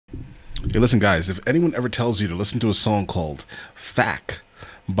Hey, listen, guys, if anyone ever tells you to listen to a song called Fack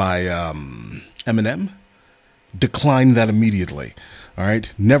by Eminem, decline that immediately. All right?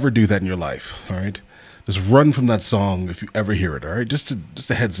 Never do that in your life. All right? Just run from that song if you ever hear it. All right? Just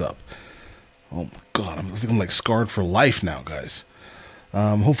a heads up. Oh, my God. I think I'm like scarred for life now, guys.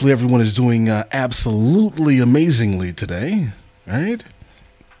 Hopefully everyone is doing absolutely amazingly today. All right?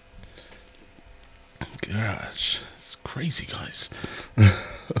 Gosh, it's crazy, guys.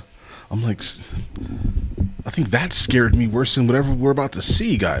 I'm like, I think that scared me worse than whatever we're about to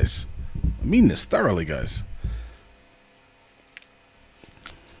see, guys. I mean this thoroughly, guys.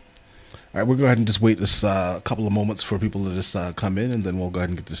 All right, we'll go ahead and just wait this a couple of moments for people to just come in, and then we'll go ahead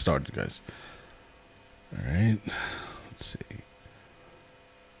and get this started, guys. All right, let's see.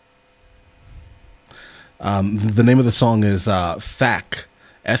 The name of the song is Fack,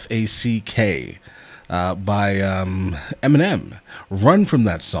 F-A-C-K, by Eminem. Run from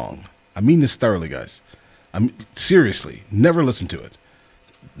that song. I mean this thoroughly, guys. Seriously, never listen to it.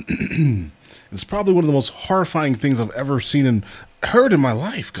 It's probably one of the most horrifying things I've ever seen and heard in my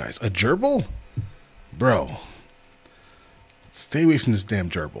life, guys. A gerbil? Bro. Stay away from this damn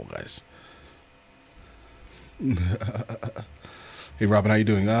gerbil, guys. Hey, Robin, how you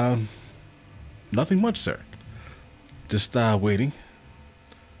doing? Nothing much, sir. Just waiting.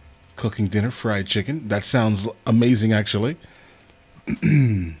 Cooking dinner, fried chicken. That sounds amazing, actually.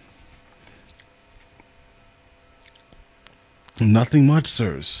 Nothing much,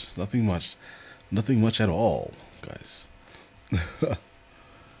 sirs. Nothing much. Nothing much at all, guys.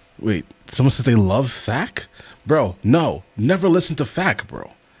 Wait, someone says they love Fack? Bro, no. Never listen to Fack,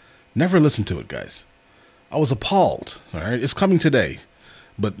 bro. Never listen to it, guys. I was appalled, all right? It's coming today.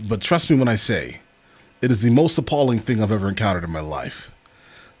 But trust me when I say, it is the most appalling thing I've ever encountered in my life.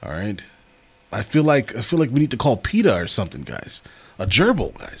 All right? I feel like we need to call PETA or something, guys. A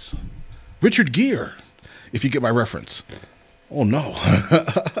gerbil, guys. Richard Gere, if you get my reference. Oh, no.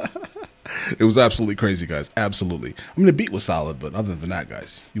 It was absolutely crazy, guys. Absolutely. I mean, the beat was solid, but other than that,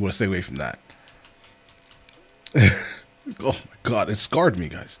 guys, you want to stay away from that. Oh, my God. It scarred me,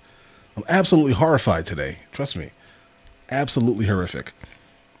 guys. I'm absolutely horrified today. Trust me. Absolutely horrific.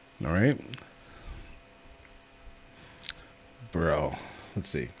 All right? Bro. Let's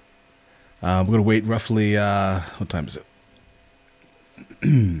see. We're going to wait roughly, what time is it?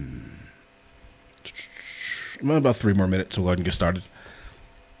 About 3 more minutes, so we'll go ahead and get started.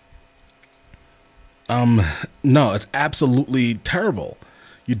 No, it's absolutely terrible.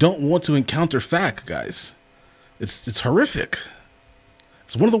 You don't want to encounter Fack, guys. It's horrific.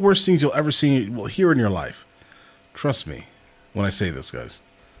 It's one of the worst things you'll ever see, will hear in your life. Trust me when I say this, guys.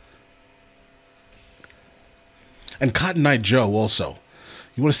 And Cotton Eye Joe also.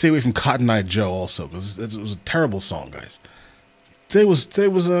 You want to stay away from Cotton Eye Joe also, because it was a terrible song, guys. Today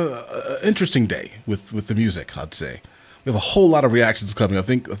was a interesting day with the music, I'd say. We have a whole lot of reactions coming. I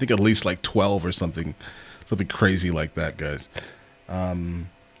think at least like 12 or something crazy like that, guys. The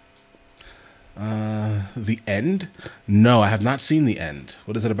End? No, I have not seen The End.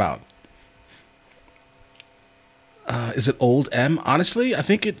 What is it about? Is it Old M? Honestly, I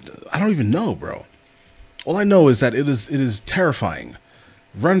don't even know, bro. All I know is that it is terrifying.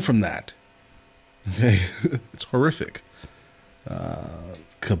 Run from that. Okay, it's horrific.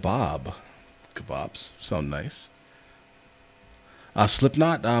 Kebabs sound nice.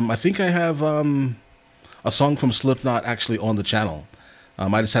 Slipknot. I think I have a song from Slipknot actually on the channel.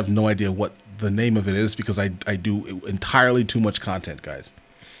 I just have no idea what the name of it is because I do entirely too much content, guys.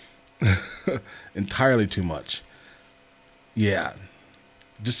 Entirely too much. Yeah.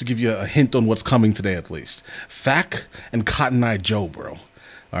 Just to give you a hint on what's coming today, at least. Fack and Cotton Eye Joe, bro.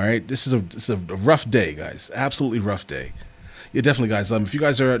 All right, this is a rough day, guys. Absolutely rough day. Yeah, definitely, guys. If you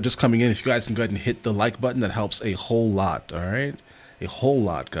guys are just coming in, if you guys can go ahead and hit the like button, that helps a whole lot. All right, a whole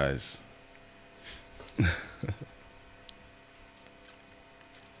lot, guys.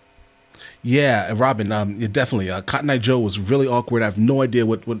 Yeah, Robin. Yeah, definitely. Cotton Eye Joe was really awkward. I have no idea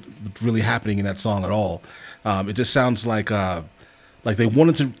what's really happening in that song at all. It just sounds like they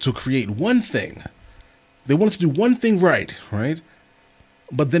wanted to create one thing. They wanted to do one thing right, right?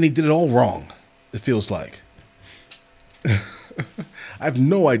 But then he did it all wrong, it feels like. I have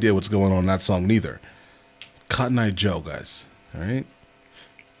no idea what's going on in that song, neither. Cotton Eye Joe, guys. All right?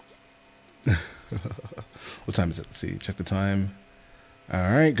 What time is it? Let's see. Check the time. All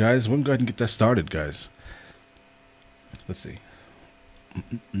right, guys. We're going to go ahead and get that started, guys. Let's see.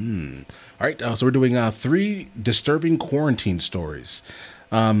 All right, so we're doing 3 disturbing quarantine stories.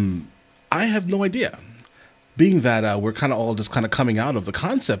 I have no idea. Being that we're kind of all just kind of coming out of the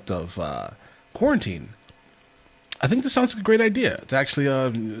concept of quarantine, I think this sounds like a great idea to actually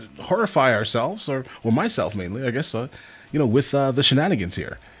horrify ourselves, or myself mainly, I guess, with the shenanigans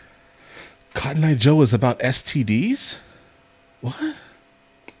here. Cotton Eye Joe is about STDs? What?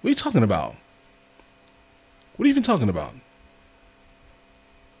 What are you talking about? What are you even talking about?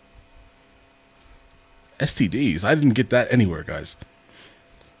 STDs? I didn't get that anywhere, guys.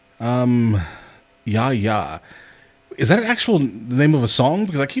 Yeah. Is that an actual name of a song?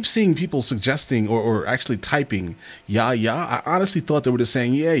 Because I keep seeing people suggesting or actually typing yeah. I honestly thought they were just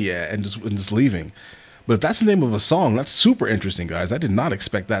saying yeah and just leaving. But if that's the name of a song, that's super interesting, guys. I did not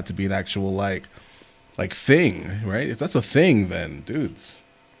expect that to be an actual like thing, right? If that's a thing, then dudes,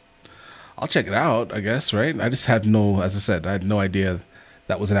 I'll check it out, I guess, right? I just had as I said, I had no idea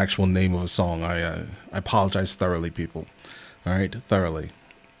that was an actual name of a song. I apologize thoroughly, people. All right, thoroughly.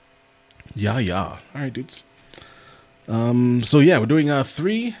 Yeah. All right, dudes. So yeah, we're doing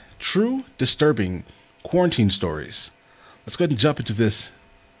 3 true disturbing quarantine stories. Let's go ahead and jump into this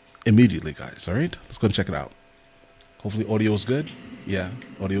immediately, guys. All right, let's go and check it out. Hopefully audio is good. Yeah,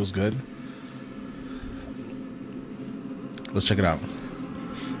 audio is good. Let's check it out.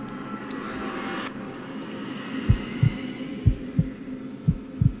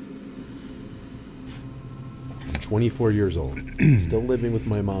 I'm 24 years old, still living with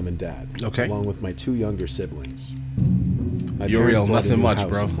my mom and dad, Okay. along with my 2 younger siblings. My Uriel, parents bought a nothing new much, house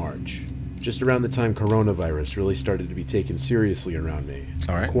bro. in March, just around the time coronavirus really started to be taken seriously around me.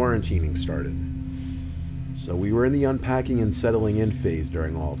 All right. Quarantining started. So we were in the unpacking and settling in phase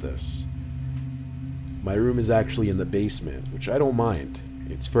during all of this. My room is actually in the basement, which I don't mind.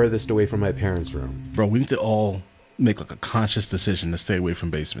 It's furthest away from my parents' room. Bro, we need to all make like a conscious decision to stay away from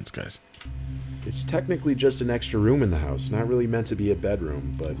basements, guys. It's technically just an extra room in the house, not really meant to be a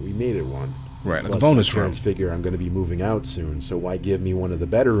bedroom, but we made it one. Right, like Plus, a bonus my room. parents figure I'm going to be moving out soon, so why give me one of the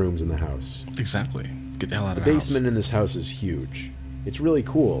better rooms in the house? Exactly. Get the hell out The of the basement house. in this house is huge. It's really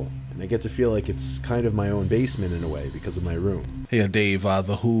cool, and I get to feel like it's kind of my own basement in a way because of my room. Hey, Dave,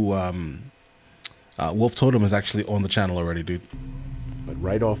 the Who Wolf Totem is actually on the channel already, dude. But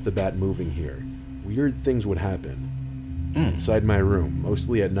right off the bat moving here, weird things would happen. Inside my room,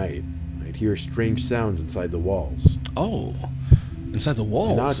 mostly at night, I'd hear strange sounds inside the walls. Oh, inside the I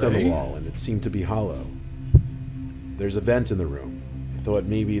walls, knocked on eh? the wall, and it seemed to be hollow. There's a vent in the room. I thought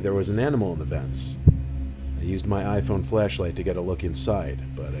maybe there was an animal in the vents. I used my iPhone flashlight to get a look inside,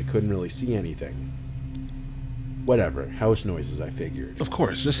 but I couldn't really see anything. Whatever, house noises, I figured. Of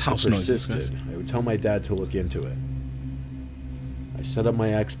course, just If house it noises, guys. persisted, I would tell my dad to look into it. I set up my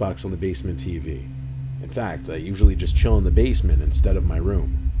Xbox on the basement TV. In fact, I usually just chill in the basement instead of my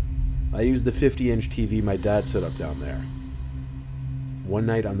room. I used the 50-inch TV my dad set up down there. One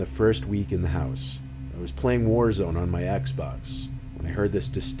night on the first week in the house, I was playing Warzone on my Xbox when I heard this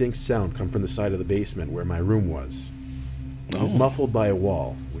distinct sound come from the side of the basement where my room was. It was Oh. muffled by a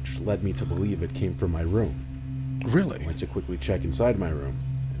wall, which led me to believe it came from my room. I Really? went to quickly check inside my room,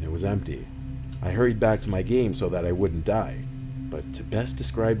 and it was empty. I hurried back to my game so that I wouldn't die, but to best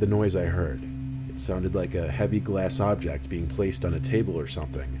describe the noise I heard, it sounded like a heavy glass object being placed on a table or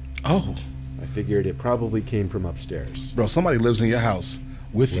something. Oh, I figured it probably came from upstairs. bro, somebody lives in your house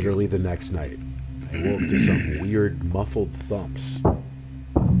with you. Literally the next night, I woke to some weird muffled thumps.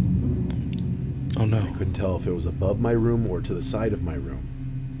 Oh no. I couldn't tell if it was above my room or to the side of my room.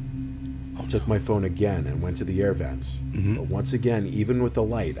 I took my phone again and went to the air vents. But once again, even with the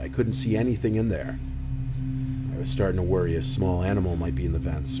light, I couldn't see anything in there. I was starting to worry a small animal might be in the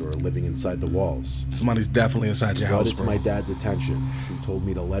vents or living inside the walls. Somebody's definitely inside your I brought house, it to bro. my dad's attention. He told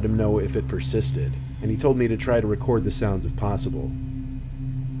me to let him know if it persisted, and he told me to try to record the sounds if possible.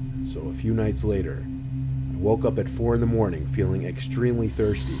 So a few nights later, I woke up at 4 in the morning feeling extremely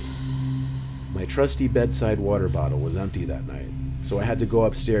thirsty. My trusty bedside water bottle was empty that night, so I had to go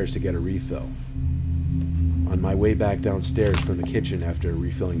upstairs to get a refill. On my way back downstairs from the kitchen after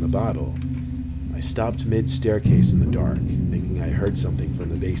refilling the bottle, I stopped mid-staircase in the dark, thinking I heard something from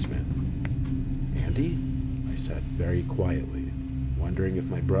the basement. "Andy?" I said very quietly, wondering if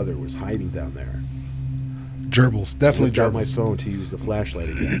my brother was hiding down there. Gerbils, definitely I whipped out my gerbils. phone to use the flashlight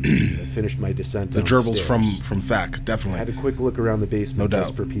again. I finished my descent The downstairs. gerbils from FAC, I had definitely. a quick look around the basement No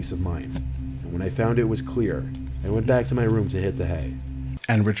just doubt. for peace of mind. And when I found it was clear, I went back to my room to hit the hay.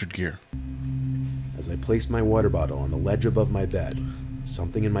 And Richard Gere. As I placed my water bottle on the ledge above my bed,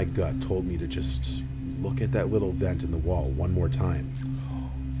 something in my gut told me to just look at that little vent in the wall one more time.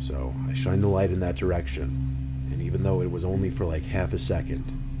 So I shined the light in that direction, and even though it was only for like half a second,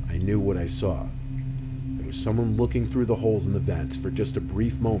 I knew what I saw. It was someone looking through the holes in the vent for just a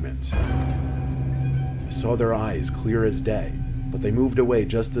brief moment. I saw their eyes clear as day, but they moved away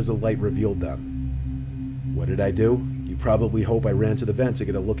just as the light revealed them. What did I do? You probably hope I ran to the vent to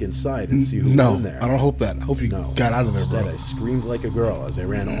get a look inside and see who was in there. No, I don't hope that. I hope you got out of there, Instead, bro. I screamed like a girl as I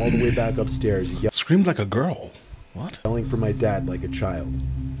ran all the way back upstairs, Screamed like a girl? What? yelling for my dad like a child.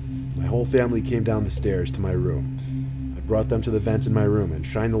 My whole family came down the stairs to my room. I brought them to the vent in my room and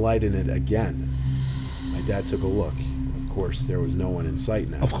shined the light in it again. My dad took a look. Of course, there was no one in sight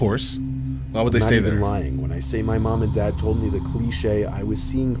now. Of course. Why would they I'm stay not even there? lying when I say my mom and dad told me the cliche I was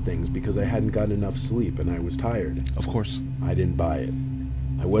seeing things because I hadn't gotten enough sleep and I was tired. Of course. I didn't buy it.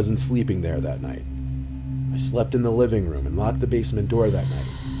 I wasn't sleeping there that night. I slept in the living room and locked the basement door that night.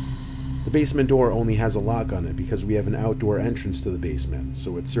 The basement door only has a lock on it because we have an outdoor entrance to the basement,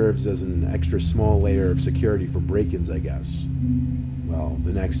 so it serves as an extra small layer of security for break-ins, I guess. Well,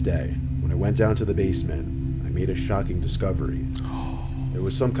 the next day, when I went down to the basement, I made a shocking discovery. There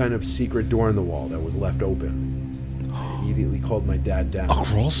was some kind of secret door in the wall that was left open. I immediately called my dad down. A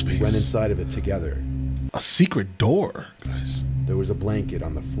crawl space? We went inside of it together. A secret door, guys. There was a blanket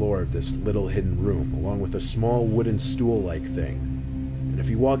on the floor of this little hidden room, along with a small wooden stool-like thing. And if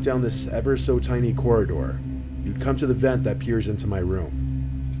you walk down this ever so tiny corridor, you'd come to the vent that peers into my room.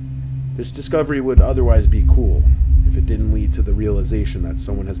 This discovery would otherwise be cool if it didn't lead to the realization that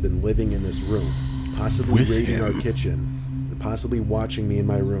someone has been living in this room, possibly With raiding him? our kitchen, and possibly watching me in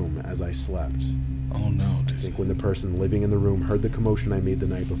my room as I slept. Oh no, I dude. think when the person living in the room heard the commotion I made the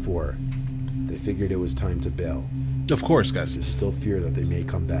night before, they figured it was time to bail. Of course, guys. I still fear that they may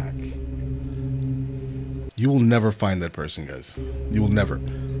come back. You will never find that person, guys. You will never.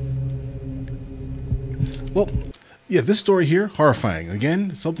 Well, yeah, this story here, horrifying.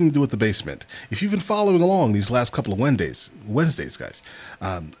 Again, something to do with the basement. If you've been following along these last couple of Wednesdays, guys,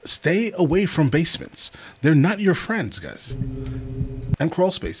 stay away from basements. They're not your friends, guys. And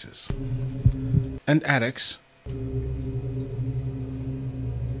crawl spaces. And attics.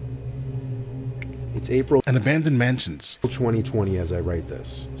 It's April And abandoned mansions. 2020 as I write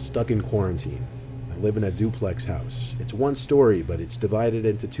this, stuck in quarantine. I live in a duplex house. It's one story, but it's divided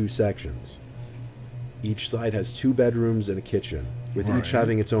into two sections. Each side has 2 bedrooms and a kitchen, with Right. each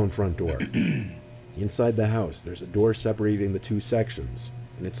having its own front door. Inside the house, there's a door separating the 2 sections,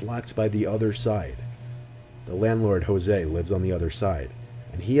 and it's locked by the other side. The landlord, Jose, lives on the other side,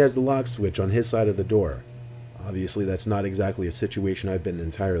 and he has the lock switch on his side of the door. Obviously, that's not exactly a situation I've been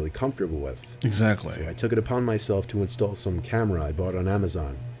entirely comfortable with. Exactly. So I took it upon myself to install some camera I bought on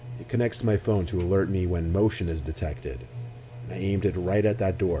Amazon. It connects to my phone to alert me when motion is detected, and I aimed it right at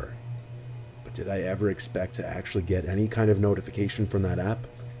that door. But did I ever expect to actually get any kind of notification from that app?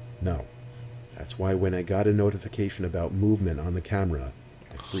 No. That's why when I got a notification about movement on the camera,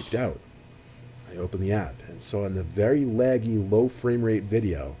 I freaked out. I opened the app and saw in the very laggy, low frame rate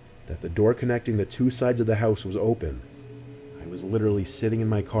video that the door connecting the 2 sides of the house was open. I was literally sitting in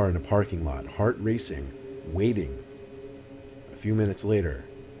my car in a parking lot, heart racing, waiting. A few minutes later,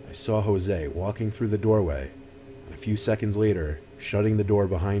 I saw Jose walking through the doorway, and a few seconds later, shutting the door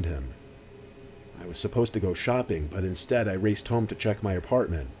behind him. I was supposed to go shopping, but instead I raced home to check my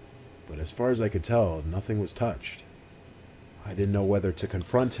apartment. But as far as I could tell, nothing was touched. I didn't know whether to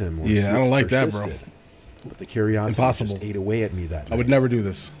confront him or Yeah, I don't like that, persisted. bro. But the curiosity Impossible. just ate away at me that night. I would never do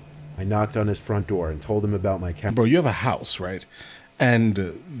this. I knocked on his front door and told him about my camera. Bro, you have a house, right?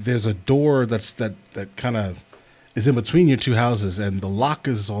 And there's a door that kind of is in between your 2 houses, and the lock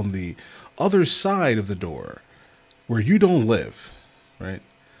is on the other side of the door where you don't live, right?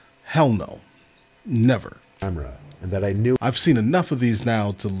 Hell no. Never. Camera, and that I knew I've seen enough of these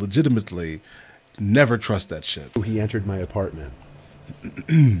now to legitimately never trust that shit. he entered my apartment.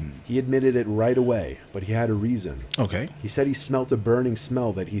 He admitted it right away, but he had a reason. Okay. He said he smelt a burning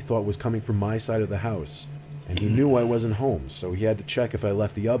smell that he thought was coming from my side of the house, and he knew I wasn't home, so he had to check if I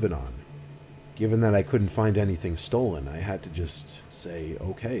left the oven on. Given that I couldn't find anything stolen, I had to just say,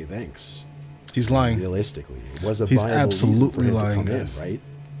 okay, thanks. He's lying. Realistically, it was a He's viable absolutely reason for him lying, to come guys. in, right?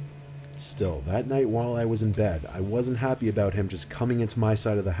 Still, that night while I was in bed, I wasn't happy about him just coming into my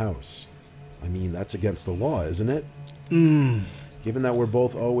side of the house. I mean, that's against the law, isn't it? Given that we're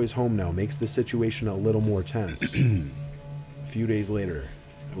both always home now, makes the situation a little more tense. A few days later,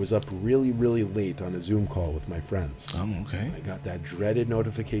 I was up really, really late on a Zoom call with my friends. Oh, okay. I got that dreaded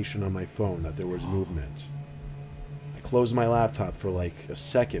notification on my phone that there was movement. I closed my laptop for like a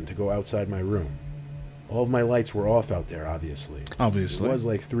second to go outside my room. All of my lights were off out there, obviously. Obviously. It was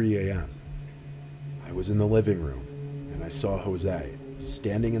like 3 a.m. I was in the living room, and I saw Jose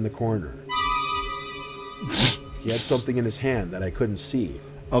standing in the corner. He had something in his hand that I couldn't see. He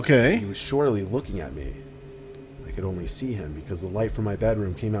Okay. was surely looking at me. I could only see him because the light from my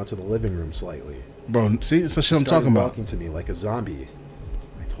bedroom came out to the living room slightly. Bro, see, it's the shit I'm He started talking about. walking to me like a zombie.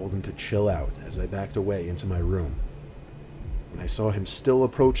 I told him to chill out as I backed away into my room. When I saw him still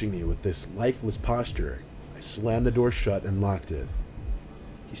approaching me with this lifeless posture, I slammed the door shut and locked it.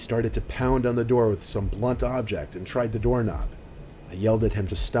 He started to pound on the door with some blunt object and tried the doorknob. I yelled at him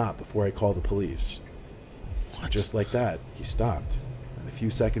to stop before I called the police. What? Just like that, he stopped, and a few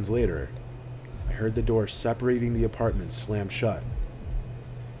seconds later, I heard the door separating the apartments slam shut.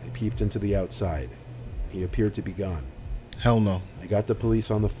 I peeped into the outside. He appeared to be gone. Hell no. I got the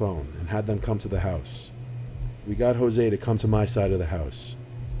police on the phone and had them come to the house. We got Jose to come to my side of the house.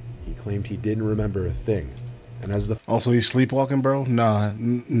 He claimed he didn't remember a thing. And as the Also, he's sleepwalking, bro? Nah,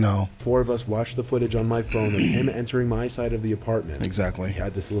 no. four of us watched the footage on my phone of him entering my side of the apartment, Exactly. he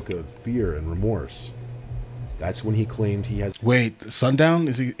had this look of fear and remorse. That's when he claimed he has Wait, sundown?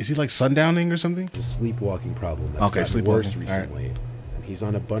 Is he like sundowning or something? a sleepwalking problem that's Okay, gotten worse sleepwalking. All right. recently, and he's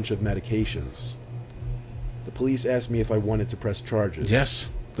on a bunch of medications. The police asked me if I wanted to press charges. Yes.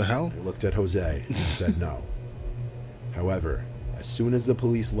 The hell? I looked at Jose and said no. However, as soon as the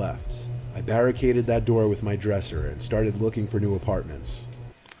police left, I barricaded that door with my dresser and started looking for new apartments.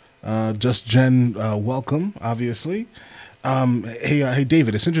 Just Jen, welcome, obviously. Hey,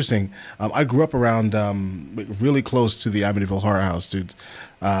 David, it's interesting. I grew up around really close to the Amityville Horror House, dude.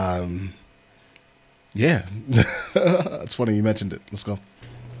 Yeah. It's funny you mentioned it. Let's go.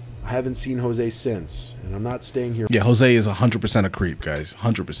 I haven't seen Jose since, and I'm not staying here Yeah, Jose is 100% a creep, guys.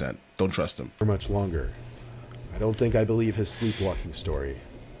 100%. Don't trust him. for much longer. I don't think I believe his sleepwalking story.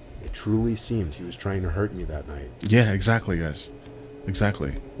 It truly seemed he was trying to hurt me that night. Yeah, exactly, guys.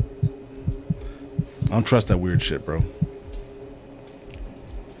 Exactly. I don't trust that weird shit, bro.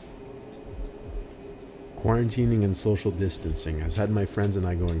 Quarantining and social distancing has had my friends and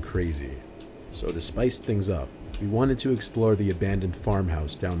I going crazy. So to spice things up, we wanted to explore the abandoned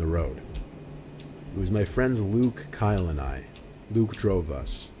farmhouse down the road. It was my friends Luke, Kyle, and I. Luke drove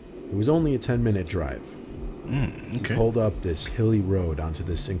us. It was only a 10-minute drive. We Okay. pulled up this hilly road onto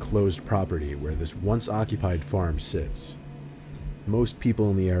this enclosed property where this once-occupied farm sits. Most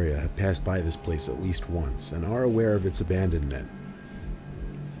people in the area have passed by this place at least once and are aware of its abandonment.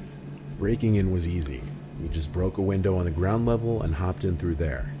 Breaking in was easy. We just broke a window on the ground level and hopped in through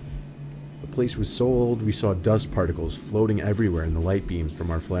there. The place was so old we saw dust particles floating everywhere in the light beams from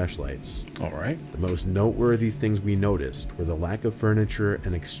our flashlights. All right. The most noteworthy things we noticed were the lack of furniture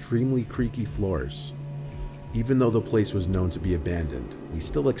and extremely creaky floors. Even though the place was known to be abandoned, we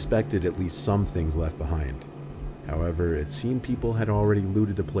still expected at least some things left behind. However, it seemed people had already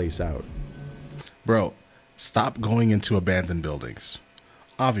looted the place out. Bro, stop going into abandoned buildings.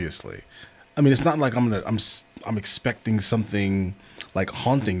 Obviously. I mean, it's not like I'm expecting something like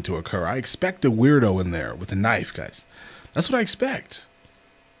haunting to occur. I expect a weirdo in there with a knife, guys. That's what I expect.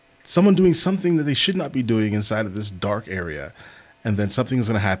 Someone doing something that they should not be doing inside of this dark area, and then something's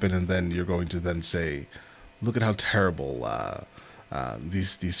going to happen, and then you're going to then say, look at how terrible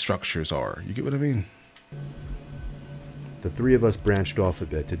these structures are. You get what I mean? The three of us branched off a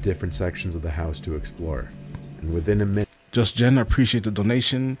bit to different sections of the house to explore, and within a minute, Just Jen, I appreciate the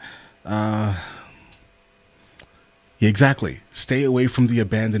donation. Yeah, exactly. Stay away from the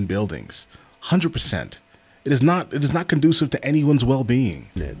abandoned buildings. 100%. It is not conducive to anyone's well-being.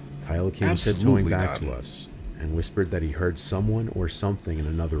 Kyle came Absolutely tiptoeing back not. to us and whispered that he heard someone or something in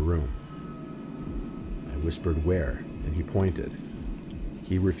another room. I whispered where, and he pointed.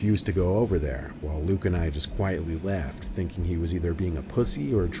 He refused to go over there, while Luke and I just quietly laughed, thinking he was either being a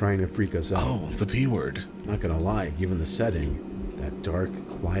pussy or trying to freak us out. Oh, the P word. Not gonna lie, given the setting, that dark,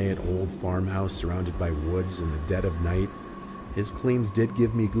 quiet old farmhouse surrounded by woods in the dead of night, his claims did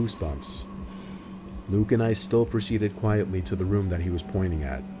give me goosebumps. Luke and I still proceeded quietly to the room that he was pointing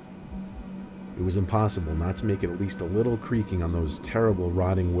at. It was impossible not to make at least a little creaking on those terrible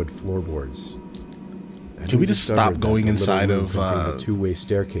rotting wood floorboards. And Can we just discovered stop that going the little inside room of, contained a two-way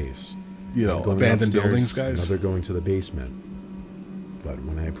staircase. You know, One going abandoned upstairs, buildings, guys? Another going to the basement. But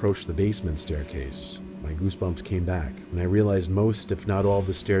when I approached the basement staircase, my goosebumps came back when I realized most, if not all, of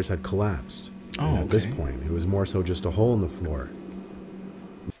the stairs had collapsed. And Oh, at this okay. point, it was more so just a hole in the floor.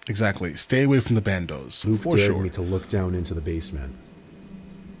 Exactly. Stay away from the bandos. Luke For dared sure. me to look down into the basement.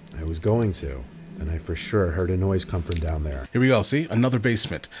 I was going to, and I for sure heard a noise come from down there. Here we go. See? Another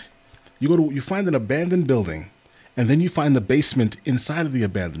basement. You find an abandoned building, and then you find the basement inside of the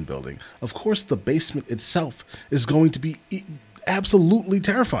abandoned building. Of course, the basement itself is going to be absolutely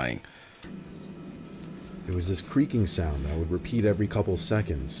terrifying. It was this creaking sound that would repeat every couple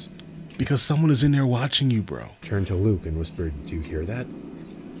seconds. Because someone is in there watching you, bro. Turned to Luke and whispered, "Do you hear that?"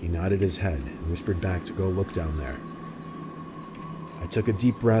 He nodded his head and whispered back to go look down there. I took a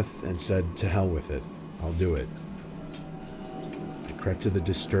deep breath and said, "To hell with it. I'll do it." I crept to the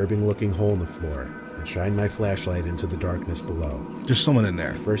disturbing-looking hole in the floor and shined my flashlight into the darkness below. There's someone in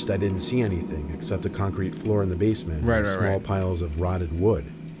there. At first, I didn't see anything except a concrete floor in the basement and small piles of rotted wood.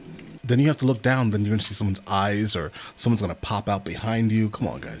 Then you have to look down, then you're going to see someone's eyes or someone's going to pop out behind you. Come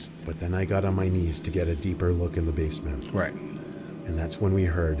on, guys. But then I got on my knees to get a deeper look in the basement. Right. And that's when we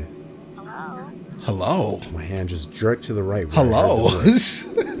heard... Hello? My hand just jerked to the right. Hello?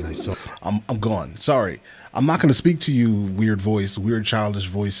 And I saw... I'm gone. Sorry. I'm not going to speak to you, weird voice, weird childish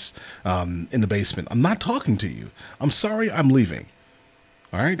voice in the basement. I'm not talking to you. I'm sorry. I'm leaving.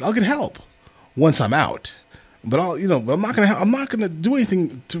 All right? I'll get help once I'm out. But I'm not going to do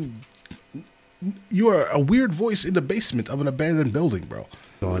anything to... You are a weird voice in the basement of an abandoned building, bro.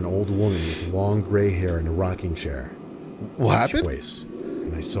 I saw an old woman with long gray hair in a rocking chair. What happened?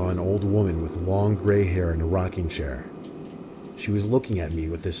 And I saw an old woman with long gray hair in a rocking chair. She was looking at me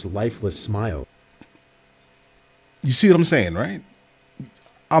with this lifeless smile. You see what I'm saying, right?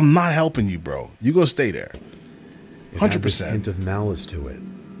 I'm not helping you, bro. You go stay there. 100%. It had this hint of malice to it.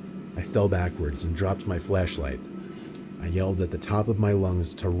 I fell backwards and dropped my flashlight. I yelled at the top of my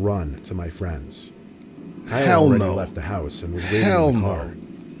lungs to run to my friends. I had already left the house and was waiting in the car.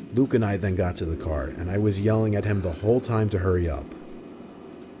 Luke and I then got to the car, and I was yelling at him the whole time to hurry up.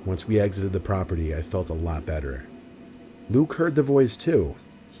 Once we exited the property, I felt a lot better. Luke heard the voice too.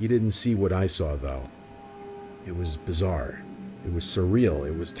 He didn't see what I saw, though. It was bizarre. It was surreal.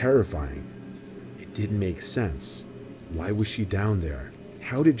 It was terrifying. It didn't make sense. Why was she down there?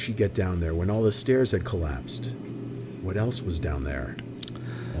 How did she get down there when all the stairs had collapsed? What else was down there?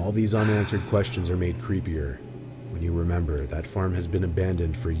 All these unanswered questions are made creepier when you remember that farm has been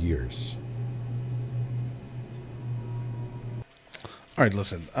abandoned for years. All right,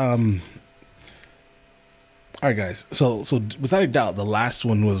 listen. All right, guys. So without a doubt, the last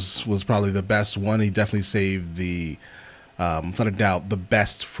one was probably the best one. He definitely saved the, without a doubt, the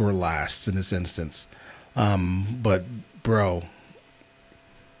best for last in this instance. But bro,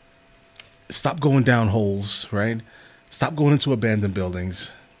 stop going down holes, right? Stop going into abandoned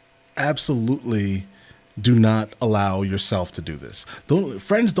buildings. Absolutely do not allow yourself to do this.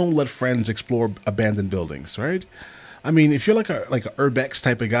 Friends don't let friends explore abandoned buildings, right? I mean, if you're like a urbex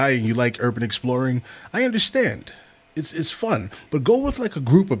type of guy and you like urban exploring, I understand. It's fun, but go with like a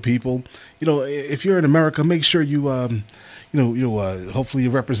group of people. You know, if you're in America, make sure you hopefully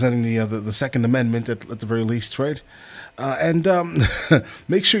you're representing the Second Amendment at the very least, right? And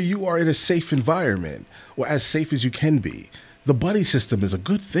make sure you are in a safe environment, or as safe as you can be. The buddy system is a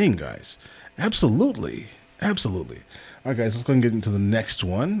good thing, guys. Absolutely. Absolutely. All right, guys, let's go and get into the next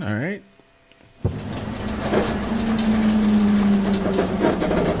one. All right.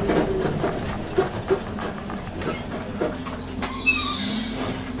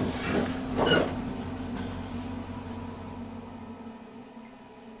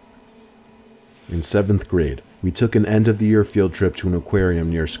 In 7th grade, we took an end-of-the-year field trip to an aquarium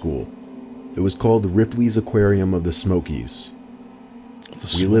near school. It was called Ripley's Aquarium of the Smokies.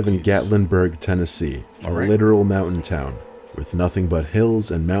 We live in Gatlinburg, Tennessee, a literal mountain town, with nothing but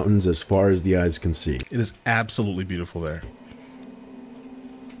hills and mountains as far as the eyes can see. It is absolutely beautiful there.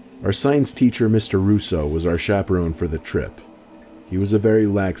 Our science teacher, Mr. Russo, was our chaperone for the trip. He was a very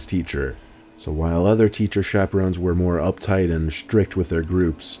lax teacher, so while other teacher chaperones were more uptight and strict with their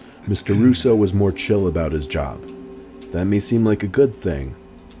groups, Mr. Russo was more chill about his job. That may seem like a good thing,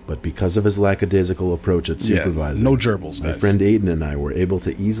 but because of his lackadaisical approach at supervising, no gerbils, guys. My friend Aiden and I were able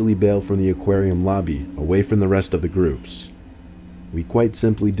to easily bail from the aquarium lobby, away from the rest of the groups. We quite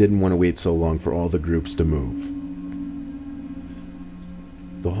simply didn't want to wait so long for all the groups to move.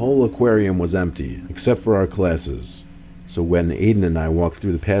 The whole aquarium was empty, except for our classes, so when Aiden and I walked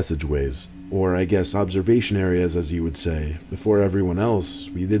through the passageways, or I guess observation areas as you would say, before everyone else,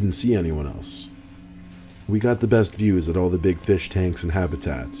 we didn't see anyone else. We got the best views at all the big fish tanks and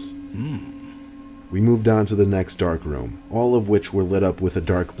habitats. We moved on to the next dark room, all of which were lit up with a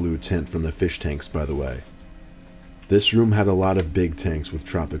dark blue tint from the fish tanks, by the way. This room had a lot of big tanks with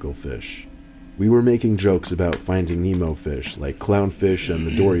tropical fish. We were making jokes about finding Nemo fish, like clownfish and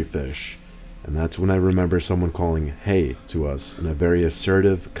the dory fish, and that's when I remember someone calling "hey" to us in a very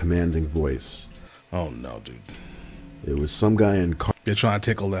assertive, commanding voice. Oh no, dude. It was some guy in They're trying to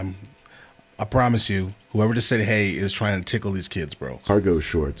tickle them. I promise you, whoever just said "hey" is trying to tickle these kids, bro. Cargo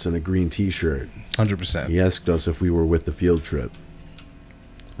shorts and a green t-shirt. 100%. He asked us if we were with the field trip.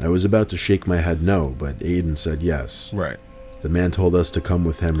 I was about to shake my head no, but Aiden said yes. Right. The man told us to come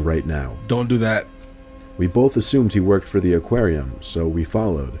with him right now. Don't do that. We both assumed he worked for the aquarium, so we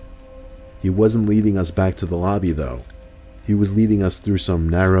followed. He wasn't leading us back to the lobby, though. He was leading us through some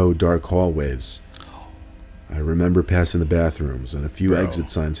narrow, dark hallways. I remember passing the bathrooms and a few Bro. exit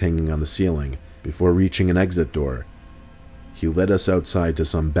signs hanging on the ceiling before reaching an exit door. He led us outside to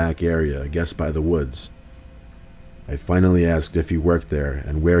some back area, I guess by the woods. I finally asked if he worked there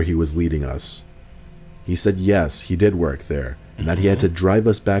and where he was leading us. He said yes, he did work there, and that he had to drive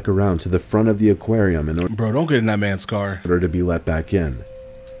us back around to the front of the aquarium in Bro, don't get in that man's car. order to be let back in.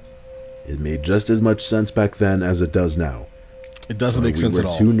 It made just as much sense back then as it does now. It doesn't make sense at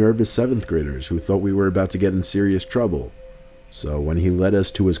all. We were two nervous 7th graders who thought we were about to get in serious trouble. So when he led us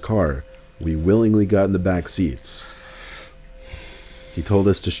to his car, we willingly got in the back seats. He told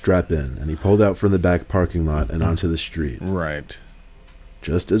us to strap in, and he pulled out from the back parking lot and onto the street. Right.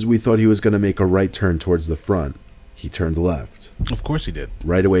 Just as we thought he was going to make a right turn towards the front, he turned left. Of course he did.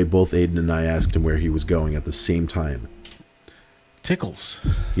 Right away, both Aiden and I asked him where he was going at the same time. Tickles.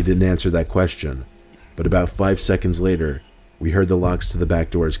 He didn't answer that question, but about 5 seconds later, we heard the locks to the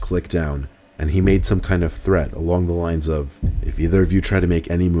back doors click down, and he made some kind of threat along the lines of, "If either of you try to make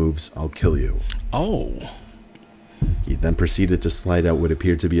any moves, I'll kill you." Oh. He then proceeded to slide out what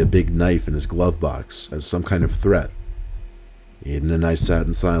appeared to be a big knife in his glove box as some kind of threat. Aiden and I sat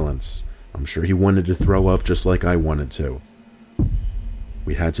in silence. I'm sure he wanted to throw up just like I wanted to.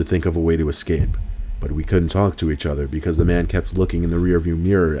 We had to think of a way to escape, but we couldn't talk to each other because the man kept looking in the rearview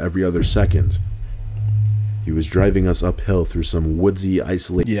mirror every other second. He was driving us uphill through some woodsy,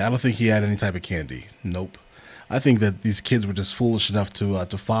 isolated... Yeah, I don't think he had any type of candy. Nope. I think that these kids were just foolish enough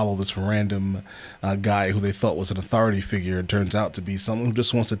to follow this random guy who they thought was an authority figure. It turns out to be someone who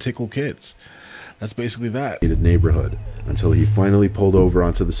just wants to tickle kids. That's basically that. neighborhood until he finally pulled over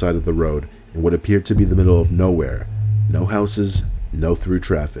onto the side of the road in what appeared to be the middle of nowhere. No houses, no through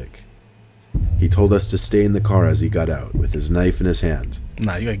traffic. He told us to stay in the car as he got out, with his knife in his hand.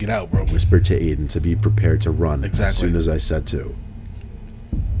 Nah, you gotta get out, bro. Whispered to Aiden to be prepared to run as Exactly. soon as I said to.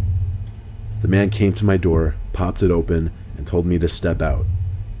 The man came to my door, popped it open, and told me to step out.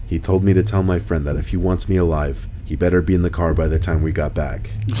 He told me to tell my friend that if he wants me alive, he better be in the car by the time we got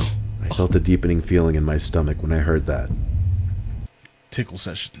back. I felt a deepening feeling in my stomach when I heard that. Tickle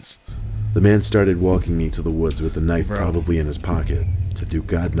sessions. The man started walking me to the woods with the knife Bro. probably in his pocket, to do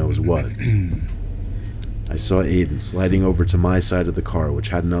God knows what. I saw Aiden sliding over to my side of the car, which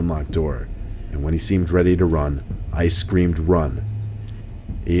had an unlocked door, and when he seemed ready to run, I screamed, "Run!"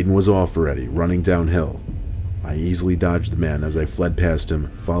 Aiden was off already, running downhill. I easily dodged the man as I fled past him,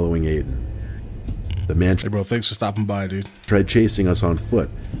 following Aiden. The man Hey, bro, thanks for stopping by, dude. tried chasing us on foot,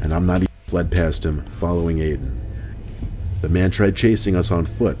 and I'm not even fled past him, following Aiden. The man tried chasing us on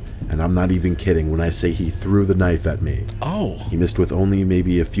foot, and I'm not even kidding when I say he threw the knife at me. Oh. He missed with only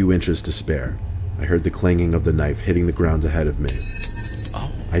maybe a few inches to spare. I heard the clanging of the knife hitting the ground ahead of me.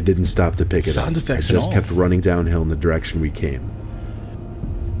 Oh. I didn't stop to pick it up. Sound effects I and just all. kept running downhill in the direction we came.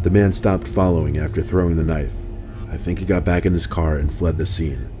 The man stopped following after throwing the knife. I think he got back in his car and fled the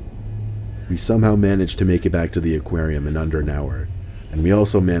scene. We somehow managed to make it back to the aquarium in under an hour, and we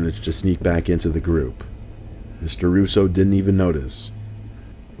also managed to sneak back into the group. Mr. Russo didn't even notice.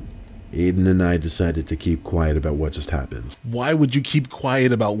 Aiden and I decided to keep quiet about what just happened. Why would you keep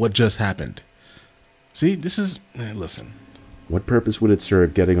quiet about what just happened? See, this is... listen. What purpose would it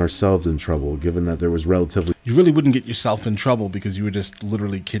serve getting ourselves in trouble, given that there was relatively You really wouldn't get yourself in trouble because you were just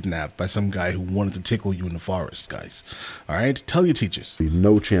literally kidnapped by some guy who wanted to tickle you in the forest, guys. All right? Tell your teachers.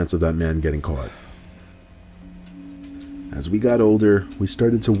 no chance of that man getting caught? As we got older, we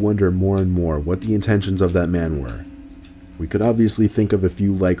started to wonder more and more what the intentions of that man were. We could obviously think of a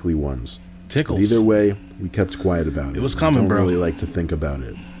few likely ones. But Tickles. either way, we kept quiet about it. It was coming, I bro. don't really like to think about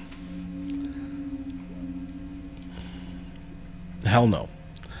it. Hell no.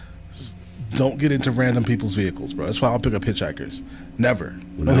 Don't get into random people's vehicles, bro. That's why I don't pick up hitchhikers. Never.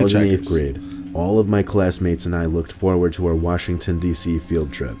 When No I was in hitchhikers. 8th grade, all of my classmates and I looked forward to our Washington, D.C.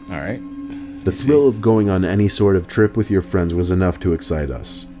 field trip. All right. The thrill of going on any sort of trip with your friends was enough to excite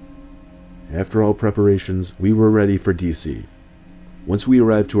us. After all preparations, we were ready for D.C. Once we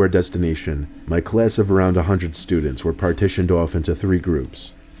arrived to our destination, my class of around 100 students were partitioned off into 3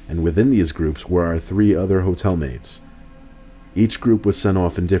 groups, and within these groups were our 3 other hotel mates. Each group was sent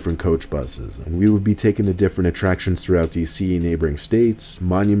off in different coach buses, and we would be taken to different attractions throughout D.C., neighboring states,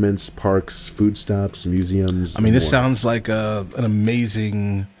 monuments, parks, food stops, museums. I mean, and this more. sounds like an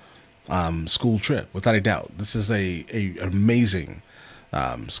amazing school trip, without a doubt. This is an amazing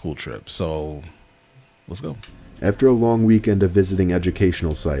school trip. So let's go. After a long weekend of visiting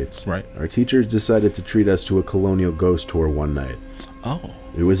educational sites, Right. our teachers decided to treat us to a colonial ghost tour one night. Oh.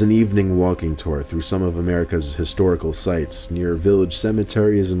 It was an evening walking tour through some of America's historical sites near village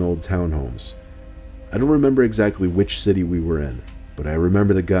cemeteries and old townhomes. I don't remember exactly which city we were in, but I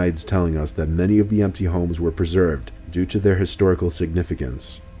remember the guides telling us that many of the empty homes were preserved due to their historical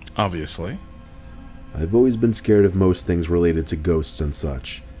significance. Obviously. I've always been scared of most things related to ghosts and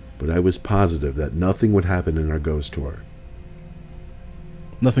such, but I was positive that nothing would happen in our ghost tour.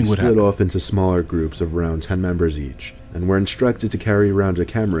 Nothing We would split happen. off into smaller groups of around 10 members each, and were instructed to carry around a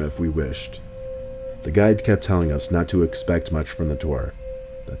camera if we wished. The guide kept telling us not to expect much from the tour,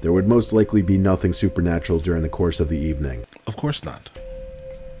 that there would most likely be nothing supernatural during the course of the evening. Of course not.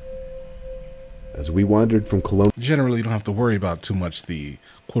 As we wandered from Cologne, Generally, you don't have to worry about too much the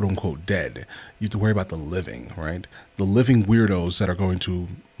quote-unquote dead. You have to worry about the living, right? The living weirdos that are going to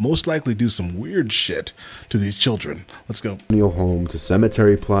most likely do some weird shit to these children. Let's go. colonial home to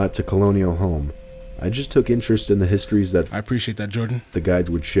cemetery plot to colonial home, I just took interest in the histories that I appreciate that, Jordan. the guides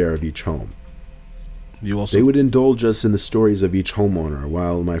would share of each home. You also... They would indulge us in the stories of each homeowner,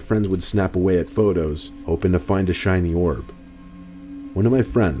 while my friends would snap away at photos, hoping to find a shiny orb. One of my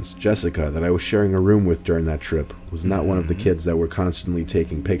friends, Jessica, that I was sharing a room with during that trip, was not one of the kids that were constantly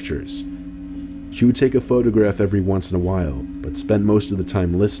taking pictures. She would take a photograph every once in a while, but spent most of the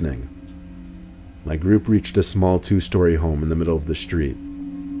time listening. My group reached a small 2-story home in the middle of the street.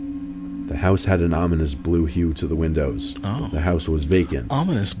 The house had an ominous blue hue to the windows. Oh. The house was vacant.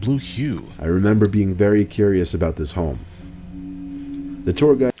 Ominous blue hue. I remember being very curious about this home. The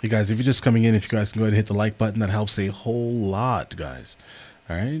tour guide Hey guys, if you're just coming in, if you guys can go ahead and hit the like button, that helps a whole lot, guys.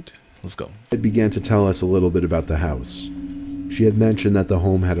 All right, let's go. began to tell us a little bit about the house. She had mentioned that the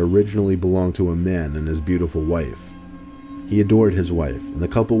home had originally belonged to a man and his beautiful wife. He adored his wife, and the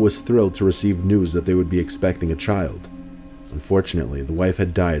couple was thrilled to receive news that they would be expecting a child. Unfortunately, the wife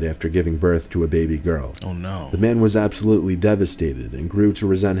had died after giving birth to a baby girl. Oh no. The man was absolutely devastated and grew to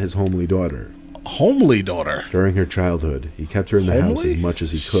resent his homely daughter. Homely daughter. During her childhood, he kept her in the house Homely? as much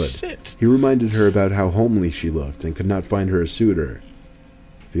as he could. Shit. He reminded her about how homely she looked and could not find her a suitor.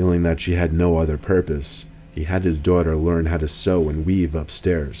 Feeling that she had no other purpose, he had his daughter learn how to sew and weave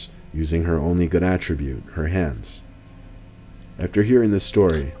upstairs, using her only good attribute, her hands. After hearing this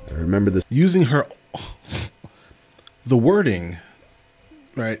story, I remember this. Using her... The wording,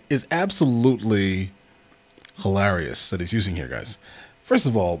 right, is absolutely hilarious that he's using here, guys. First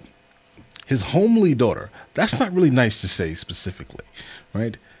of all, his homely daughter. That's not really nice to say specifically,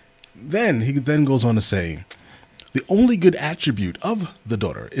 right? Then he then goes on to say, the only good attribute of the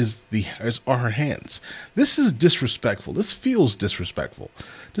daughter are her hands. This is disrespectful. This feels disrespectful.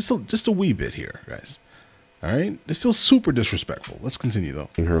 Just a wee bit here, guys. All right? This feels super disrespectful. Let's continue, though.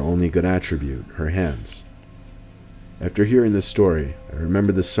 Her only good attribute, her hands. After hearing this story, I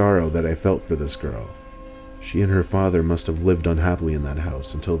remember the sorrow that I felt for this girl. She and her father must have lived unhappily in that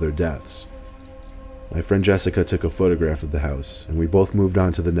house until their deaths. My friend Jessica took a photograph of the house, and we both moved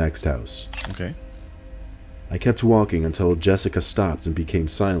on to the next house. Okay. I kept walking until Jessica stopped and became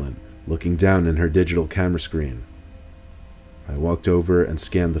silent, looking down in her digital camera screen. I walked over and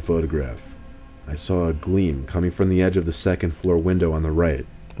scanned the photograph. I saw a gleam coming from the edge of the second floor window on the right.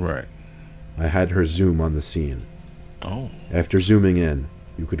 Right. I had her zoom on the scene. Oh. After zooming in,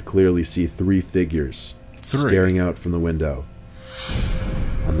 you could clearly see 3 figures staring out from the window.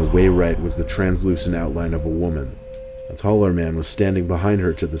 On the way right was the translucent outline of a woman. A taller man was standing behind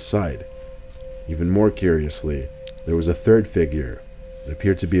her to the side. Even more curiously, there was a third figure. It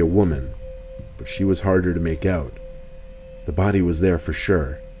appeared to be a woman, but she was harder to make out. The body was there for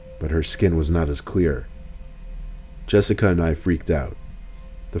sure, but her skin was not as clear. Jessica and I freaked out.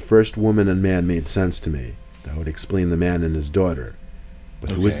 The first woman and man made sense to me. That would explain the man and his daughter. But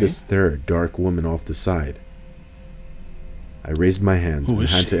who was this third dark woman off the side? I raised my hand and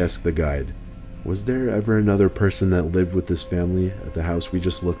had to ask the guide, was there ever another person that lived with this family at the house we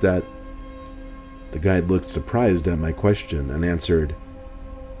just looked at? The guide looked surprised at my question and answered,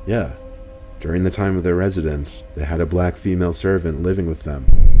 yeah, during the time of their residence, they had a black female servant living with them.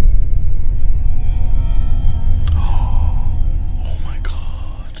 Oh my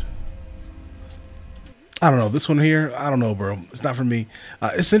God. I don't know. This one here, I don't know, bro. It's not for me.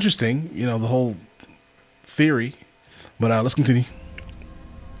 It's interesting, you know, the whole theory. But let's continue.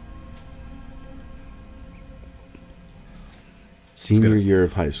 Senior year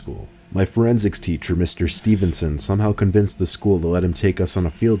of high school. My forensics teacher, Mr. Stevenson, somehow convinced the school to let him take us on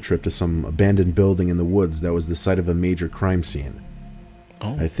a field trip to some abandoned building in the woods that was the site of a major crime scene.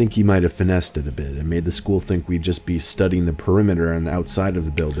 Oh. I think he might have finessed it a bit and made the school think we'd just be studying the perimeter and outside of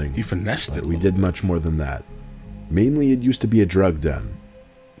the building. He finessed it. We did much more than that. Mainly, it used to be a drug den.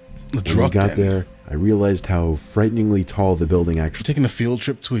 When we got there, I realized how frighteningly tall the building actually taking a field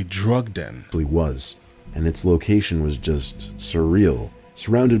trip to a drug den was, and its location was just surreal,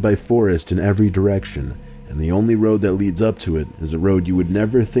 surrounded by forest in every direction, and the only road that leads up to it is a road you would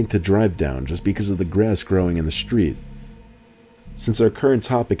never think to drive down just because of the grass growing in the street. Since our current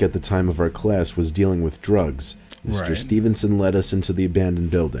topic at the time of our class was dealing with drugs, Mr. Stevenson led us into the abandoned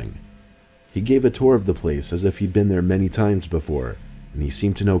building. He gave a tour of the place as if he'd been there many times before, and he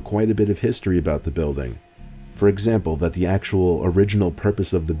seemed to know quite a bit of history about the building. For example, that the actual original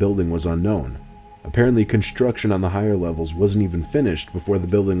purpose of the building was unknown. Apparently construction on the higher levels wasn't even finished before the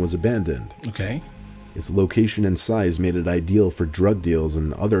building was abandoned. Okay. Its location and size made it ideal for drug deals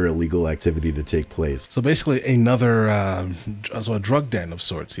and other illegal activity to take place. So basically another so a drug den of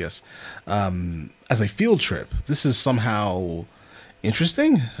sorts, yes. As a field trip, this is somehow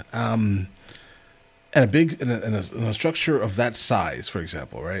interesting. And a big in a structure of that size, for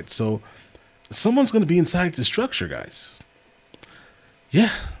example, right? So someone's going to be inside the structure, guys.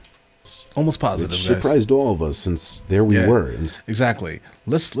 Yeah. Almost positive, Which surprised all of us, since there we were. Exactly.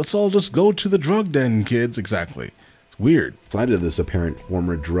 Let's all just go to the drug den, kids. Exactly. It's weird. Inside of this apparent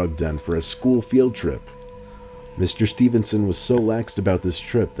former drug den for a school field trip. Mr. Stevenson was so laxed about this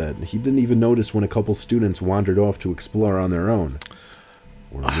trip that he didn't even notice when a couple students wandered off to explore on their own.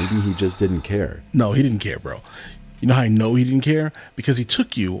 Or maybe he just didn't care. No, he didn't care, bro. You know how I know he didn't care? Because he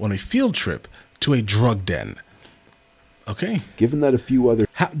took you on a field trip to a drug den. Okay. Given that a few other...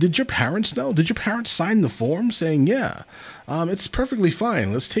 Did your parents know? Did your parents sign the form saying, yeah, it's perfectly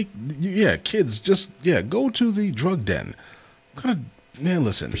fine. Let's take, kids, just, go to the drug den. What kind of, man,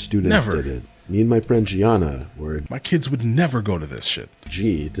 listen. Students never. Did it. Me and my friend Gianna were... My kids would never go to this shit.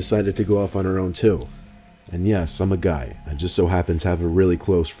 G decided to go off on her own too. And yes, I'm a guy. I just so happened to have a really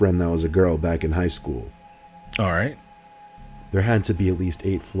close friend that was a girl back in high school. All right. There had to be at least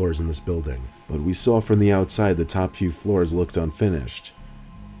 8 floors in this building, but we saw from the outside the top few floors looked unfinished.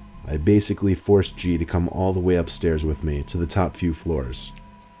 I basically forced G to come all the way upstairs with me to the top few floors.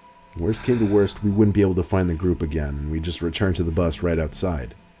 Worst came to worst, we wouldn't be able to find the group again, and we just returned to the bus right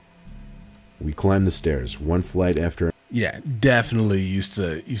outside. We climbed the stairs, one flight after... Yeah, definitely used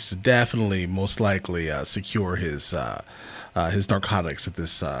to definitely most likely secure his narcotics at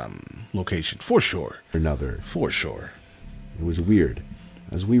this location, for sure. Another. For sure. It was weird.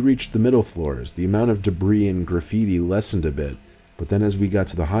 As we reached the middle floors, the amount of debris and graffiti lessened a bit, but then as we got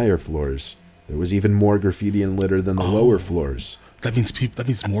to the higher floors, there was even more graffiti and litter than the lower floors. That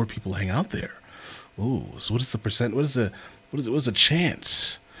means more people hang out there. Ooh, so what is the percent? What is the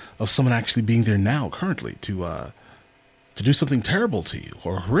chance of someone actually being there now, currently, to do something terrible to you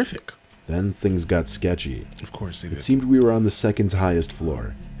or horrific? Then things got sketchy. Of course they did. It seemed we were on the second highest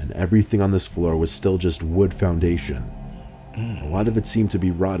floor, and everything on this floor was still just wood foundation. A lot of it seemed to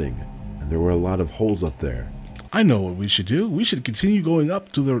be rotting, and there were a lot of holes up there. I know what we should do. We should continue going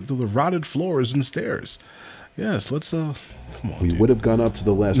up to the rotted floors and stairs. Yes, let's come on. We would have gone up to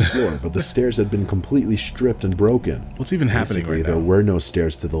the last floor, but the stairs had been completely stripped and broken. What's even happening right now? There were no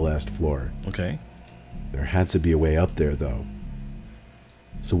stairs to the last floor. Okay. There had to be a way up there, though.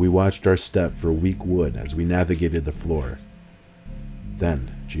 So we watched our step for weak wood as we navigated the floor.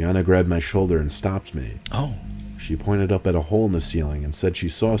 Then, Gianna grabbed my shoulder and stopped me. Oh. She pointed up at a hole in the ceiling and said she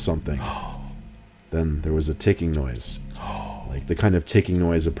saw something. Then there was a ticking noise. Like the kind of ticking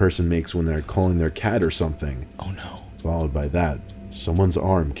noise a person makes when they're calling their cat or something. Oh no. Followed by that, someone's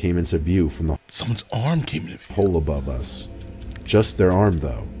arm came into view from the hole above us. Just their arm,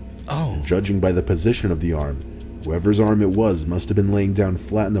 though. Oh. And judging by the position of the arm, whoever's arm it was must have been laying down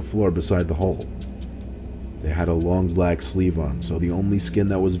flat on the floor beside the hole. They had a long black sleeve on, so the only skin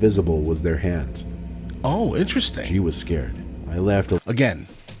that was visible was their hand. Oh, interesting. She was scared. I laughed. Again.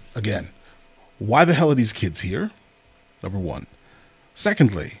 Why the hell are these kids here? Number one.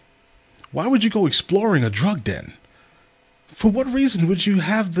 Secondly, why would you go exploring a drug den? For what reason would you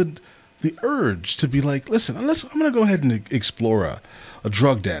have the urge to be like, listen, I'm going to go ahead and explore a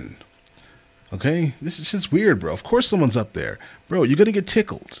drug den. Okay? This is just weird, bro. Of course someone's up there. Bro, you're going to get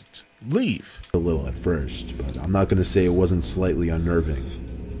tickled. Leave. A little at first, but I'm not going to say it wasn't slightly unnerving.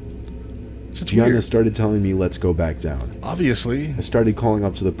 Gianna started telling me, let's go back down. Obviously. I started calling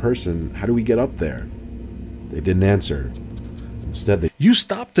up to the person, how do we get up there? They didn't answer. Instead, You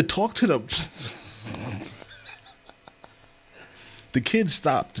stopped to talk to the... The kid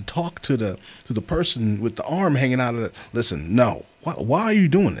stopped to talk to the person with the arm hanging out of it. Listen, no. Why are you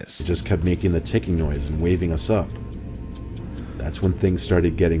doing this? They just kept making the ticking noise and waving us up. That's when things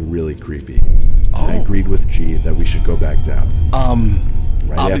started getting really creepy. I agreed with G that we should go back down.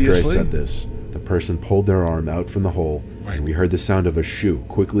 Right obviously. After I said this, the person pulled their arm out from the hole, and we heard the sound of a shoe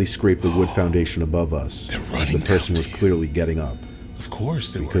quickly scrape the wood foundation above us. They're running. The person was clearly getting up. Of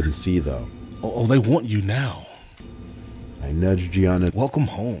course they were. We couldn't see, though. Oh, they want you now. I nudged Gianna. Welcome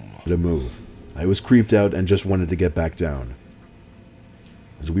home. To move. I was creeped out and just wanted to get back down.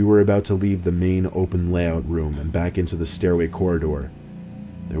 As we were about to leave the main open layout room and back into the stairway corridor,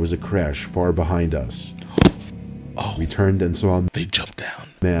 there was a crash far behind us. Oh, We turned and saw they jumped down.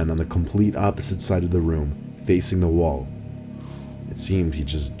 a man on the complete opposite side of the room, facing the wall. It seemed he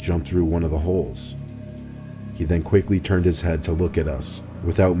just jumped through one of the holes. He then quickly turned his head to look at us,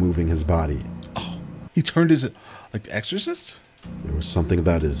 without moving his body. Oh, he turned his, like the Exorcist? There was something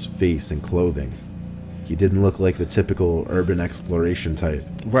about his face and clothing. He didn't look like the typical urban exploration type.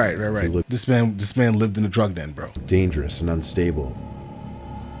 Right. He looked This man lived in a drug den, bro. dangerous and unstable.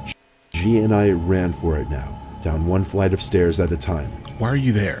 G and I ran for it now, down one flight of stairs at a time. Why are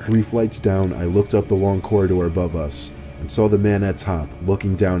you there? 3 flights down, I looked up the long corridor above us and saw the man at top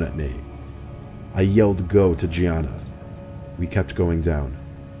looking down at me. I yelled go to Gianna. We kept going down.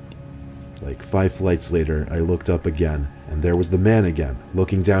 Like 5 flights later, I looked up again, and there was the man again,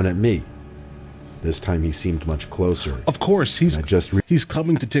 looking down at me. This time he seemed much closer. Of course, he's I he's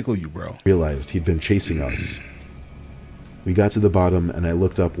coming to tickle you, bro. realized he'd been chasing us. We got to the bottom, and I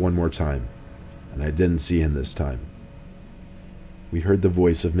looked up one more time, and I didn't see him this time. We heard the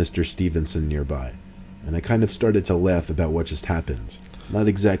voice of Mr. Stevenson nearby, and I kind of started to laugh about what just happened. Not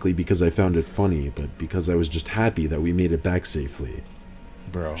exactly because I found it funny, but because I was just happy that we made it back safely.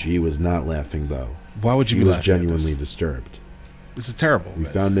 Bro, She was not laughing, though. why would you She be was laughing at genuinely this? disturbed. This is terrible. We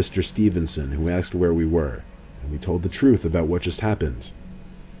guys. found Mr. Stevenson, who asked where we were, and we told the truth about what just happened.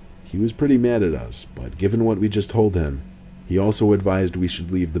 He was pretty mad at us, but given what we just told him, he also advised we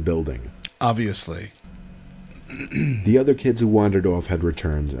should leave the building. Obviously. The other kids who wandered off had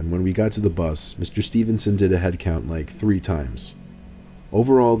returned, and when we got to the bus, Mr. Stevenson did a head count like 3 times.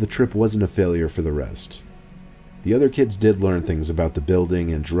 Overall, the trip wasn't a failure for the rest. The other kids did learn things about the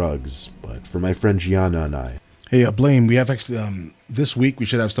building and drugs, but for my friend Gianna and I, Hey, Blame, we have actually, this week we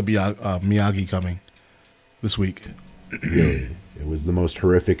should have some Miyagi coming. This week. really, it was the most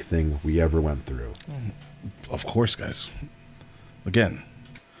horrific thing we ever went through. Of course, guys. Again.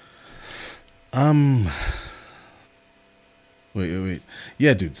 Wait.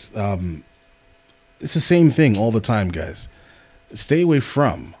 Yeah, dudes. It's the same thing all the time, guys. Stay away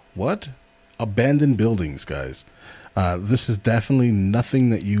from what? Abandoned buildings, guys. This is definitely nothing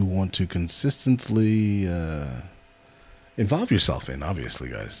that you want to consistently involve yourself in, obviously,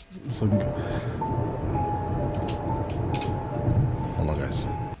 guys. Hold on, guys.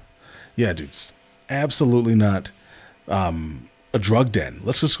 Yeah, dudes. Absolutely not a drug den.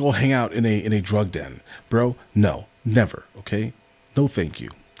 Let's just go hang out in a drug den. Bro, no. Never, okay? No thank you.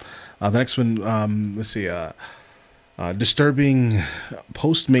 The next one, let's see. Disturbing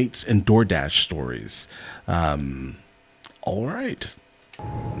Postmates and DoorDash stories. All right.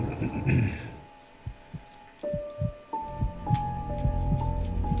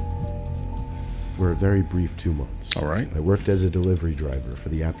 For a very brief 2 months, All right. I worked as a delivery driver for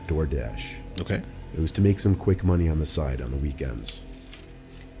the app DoorDash. Okay. It was to make some quick money on the side on the weekends.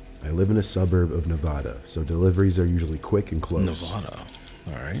 I live in a suburb of Nevada, so deliveries are usually quick and close. Nevada.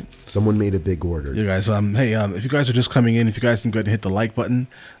 All right. Someone made a big order. You guys, hey, if you guys are just coming in, if you guys can go ahead and hit the like button,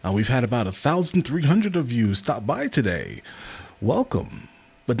 we've had about 1,300 of you stop by today. Welcome.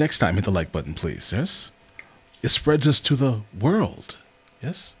 But next time, hit the like button, please. Yes? It spreads us to the world.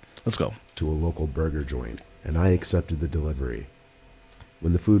 Yes? Let's go. To a local burger joint, and I accepted the delivery.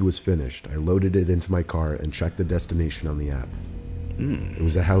 When the food was finished, I loaded it into my car and checked the destination on the app. It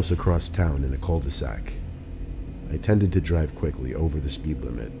was a house across town in a cul-de-sac. I tended to drive quickly over the speed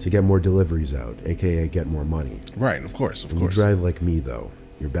limit to get more deliveries out, aka get more money. Right, of course, of When course. you drive like me, though,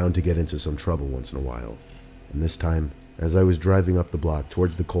 you're bound to get into some trouble once in a while. And this time, as I was driving up the block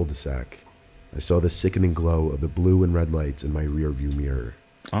towards the cul-de-sac, I saw the sickening glow of the blue and red lights in my rearview mirror.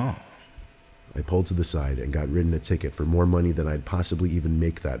 Oh, I pulled to the side and got written a ticket for more money than I'd possibly even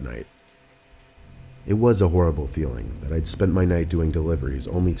make that night. It was a horrible feeling that I'd spent my night doing deliveries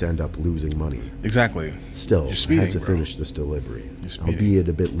only to end up losing money. exactly. Still, You're speeding, I had to bro. finish this delivery, You're speeding. albeit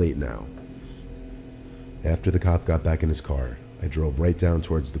a bit late now. After the cop got back in his car, I drove right down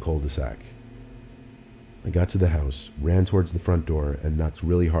towards the cul-de-sac. I got to the house, ran towards the front door, and knocked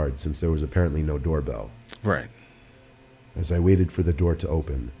really hard since there was apparently no doorbell. Right. As I waited for the door to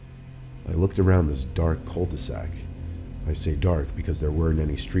open, I looked around this dark cul-de-sac. I say dark because there weren't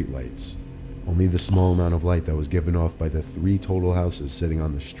any streetlights, only the small amount of light that was given off by the 3 total houses sitting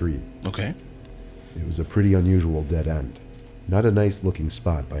on the street. Okay. It was a pretty unusual dead end. Not a nice looking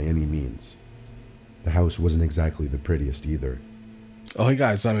spot by any means. The house wasn't exactly the prettiest either. Oh, hey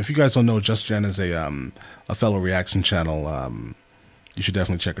guys, if you guys don't know, Just Jen is a fellow reaction channel. You should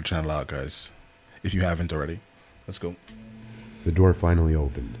definitely check her channel out, guys, if you haven't already. Let's go. The door finally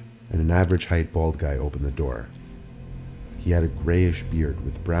opened, and an average-height bald guy opened the door. He had a grayish beard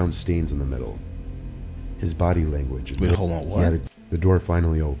with brown stains in the middle. His body language... Wait, hold on, what? The door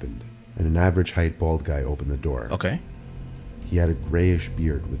finally opened, and an average-height bald guy opened the door. Okay. He had a grayish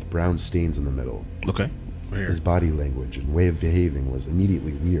beard with brown stains in the middle. Okay. We're His body language and way of behaving was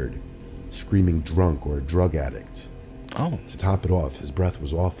immediately weird, screaming drunk or drug addict. Oh. To top it off, his breath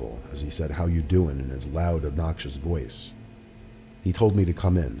was awful as he said, "How you doing?" in his loud, obnoxious voice. He told me to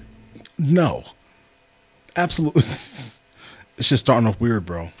come in. No. Absolutely. It's just starting off weird,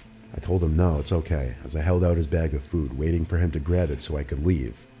 bro. I told him no, it's okay, as I held out his bag of food, waiting for him to grab it so I could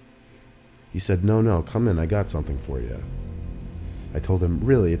leave. He said, no, come in, I got something for you. I told him,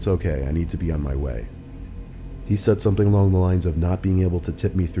 really, it's okay, I need to be on my way. He said something along the lines of not being able to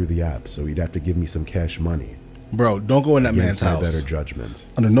tip me through the app, so he'd have to give me some cash money. Bro, don't go in that man's Against my house. better judgment.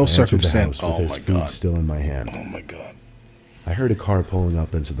 Under no I entered the circumstance. house with Oh his my food God. still in my hand. Oh my God. I heard a car pulling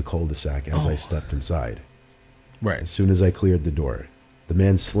up into the cul-de-sac as I stepped inside. Right. As soon as I cleared the door, the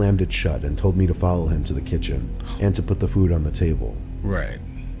man slammed it shut and told me to follow him to the kitchen and to put the food on the table. Right.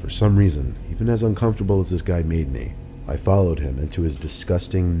 For some reason, even as uncomfortable as this guy made me, I followed him into his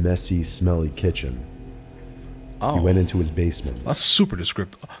disgusting, messy, smelly kitchen. Oh. He went into his basement. That's super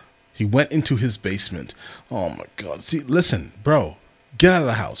descriptive. He went into his basement. Oh my God. See, listen, bro. Get out of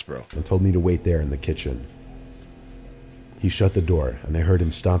the house, bro. And told me to wait there in the kitchen. He shut the door, and I heard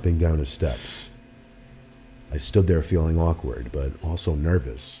him stomping down his steps. I stood there feeling awkward, but also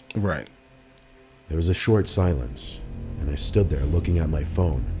nervous. Right. There was a short silence, and I stood there looking at my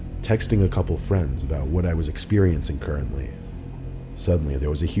phone, texting a couple friends about what I was experiencing currently. Suddenly, there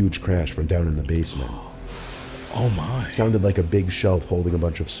was a huge crash from down in the basement. Oh my. It sounded like a big shelf holding a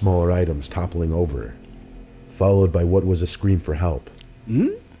bunch of smaller items toppling over, followed by what was a scream for help. Hmm?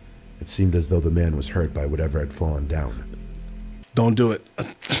 It seemed as though the man was hurt by whatever had fallen down. Don't do it.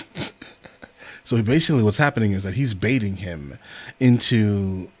 So basically what's happening is that he's baiting him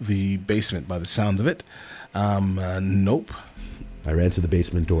into the basement by the sound of it. Nope. I ran to the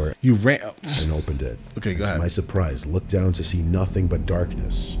basement door You ran. and opened it. Okay, go And ahead. to my surprise, looked down to see nothing but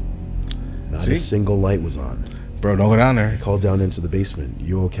darkness. Not See? a single light was on. Bro, don't go down I there. called down into the basement.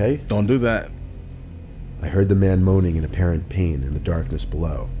 "You okay?" Don't do that. I heard the man moaning in apparent pain in the darkness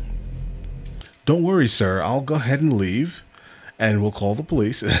below. Don't worry, sir. I'll go ahead and leave, and we'll call the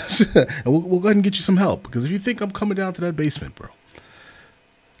police, and we'll go ahead and get you some help. Because if you think I'm coming down to that basement, bro.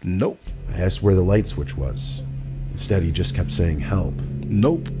 Nope. I asked where the light switch was. Instead, he just kept saying, "Help."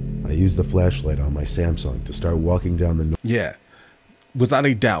 Nope. I used the flashlight on my Samsung to start walking down the... Yeah. Without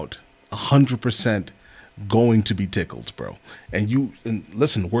a doubt, 100% going to be tickled, bro. And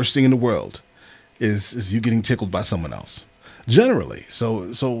listen, worst thing in the world is you getting tickled by someone else. Generally. So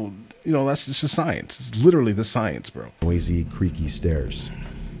that's just a science. It's literally the science, bro. noisy, creaky stairs.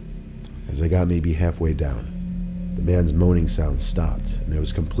 As I got maybe halfway down, the man's moaning sound stopped, and it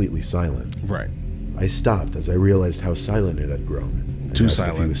was completely silent. Right. I stopped as I realized how silent it had grown. And Too asked if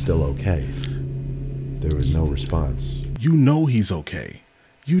silent. he was still okay. There was no response. You know he's okay.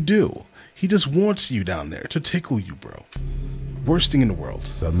 You do. He just wants you down there to tickle you, bro. Worst thing in the world.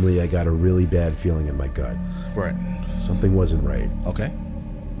 Suddenly, I got a really bad feeling in my gut. Right. Something wasn't right. Okay.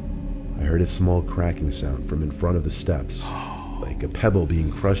 I heard a small cracking sound from in front of the steps, like a pebble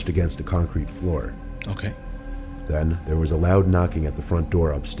being crushed against a concrete floor. Okay. Then there was a loud knocking at the front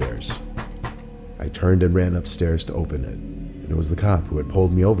door upstairs. I turned and ran upstairs to open it, and it was the cop who had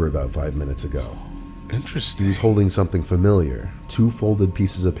pulled me over about 5 minutes ago. He Interesting. was holding something familiar, 2 folded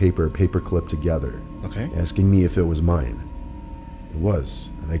pieces of paper clipped together, Okay. asking me if it was mine. It was,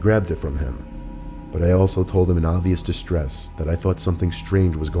 and I grabbed it from him. But I also told him in obvious distress that I thought something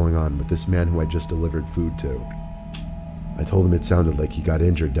strange was going on with this man who I just delivered food to. I told him it sounded like he got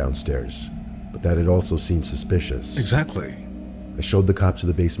injured downstairs, but that it also seemed suspicious. Exactly. I showed the cop to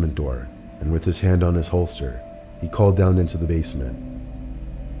the basement door, and with his hand on his holster, he called down into the basement.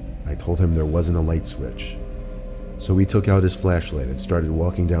 I told him there wasn't a light switch. So he took out his flashlight and started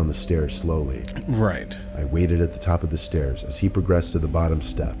walking down the stairs slowly. Right. I waited at the top of the stairs as he progressed to the bottom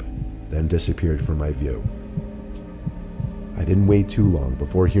step, then disappeared from my view. I didn't wait too long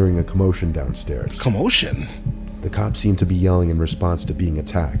before hearing a commotion downstairs. Commotion. The cops seemed to be yelling in response to being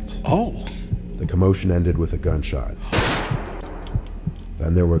attacked. Oh. The commotion ended with a gunshot.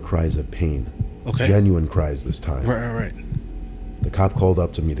 Then there were cries of pain. Okay. Genuine cries this time. Right. The cop called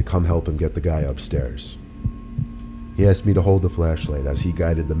up to me to come help him get the guy upstairs. He asked me to hold the flashlight as he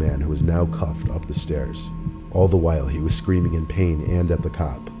guided the man who was now cuffed up the stairs. All the while, he was screaming in pain and at the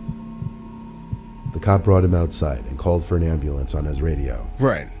cop. The cop brought him outside and called for an ambulance on his radio.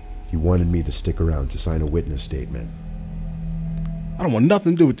 Right. He wanted me to stick around to sign a witness statement. I don't want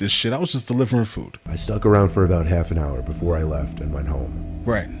nothing to do with this shit. I was just delivering food. I stuck around for about half an hour before I left and went home.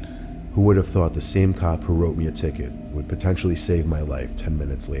 Right. Who would have thought the same cop who wrote me a ticket would potentially save my life 10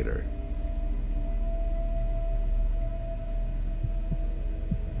 minutes later?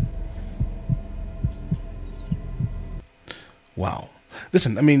 Wow.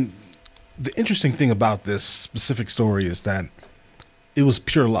 Listen, I mean, the interesting thing about this specific story is that it was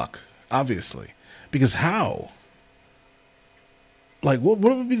pure luck, obviously. Because how? Like, what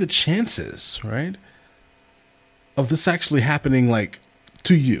would be the chances, right, of this actually happening, like,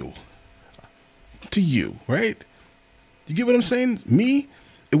 to you? To you, right? You get what I'm saying? Me,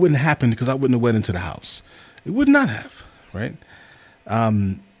 it wouldn't happen because I wouldn't have went into the house. It would not have, right?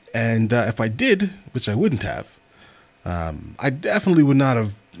 And if I did, which I wouldn't have, I definitely would not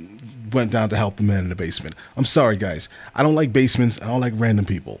have went down to help the man in the basement. I'm sorry, guys. I don't like basements. I don't like random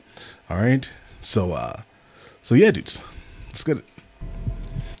people. All right? So yeah, dudes. Let's get it.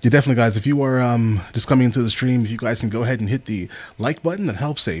 Yeah, definitely, guys. If you are just coming into the stream, if you guys can go ahead and hit the like button, that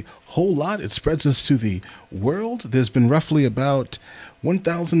helps a whole lot. It spreads us to the world. There's been roughly about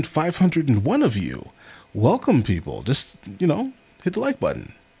 1,501 of you. Welcome, people. Just, you know, hit the like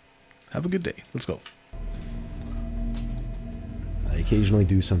button. Have a good day. Let's go. I occasionally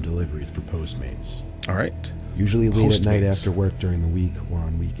do some deliveries for Postmates. All right. Usually late at night Postmates. after work during the week or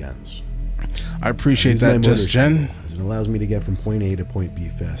on weekends. I appreciate use my that, Just Jen. motorcycle, as it allows me to get from point A to point B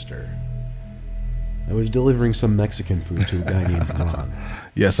faster. I was delivering some Mexican food to a guy named Ron.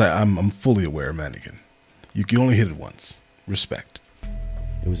 Yes, I'm fully aware, mannequin. You can only hit it once. Respect.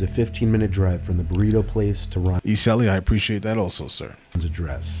 It was a 15-minute drive from the burrito place to Ron's Eselli, I appreciate that also, sir.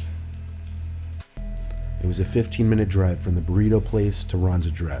 address. It was a 15-minute drive from the burrito place to Ron's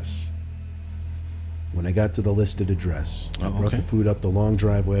address. When I got to the listed address, I brought the food up the long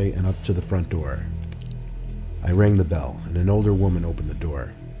driveway and up to the front door. I rang the bell, and an older woman opened the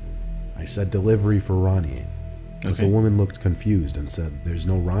door. I said delivery for Ronnie, but the woman looked confused and said, "There's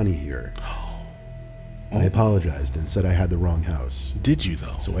no Ronnie here." I apologized and said I had the wrong house. Did you,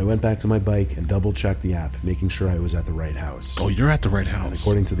 though? So I went back to my bike and double-checked the app, making sure I was at the right house. Oh, you're at the right And house.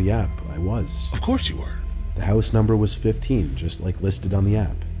 according to the app, I was. Of course you were. The house number was 15, just like listed on the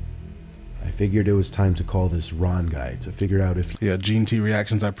app. I figured it was time to call this Ron guy to figure out if Yeah, Gene T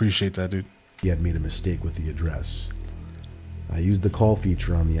reactions, I appreciate that, dude. he had made a mistake with the address. I used the call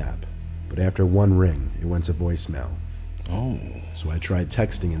feature on the app, but after one ring, it went to voicemail. Oh. So I tried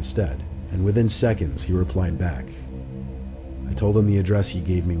texting instead, and within seconds, he replied back. I told him the address he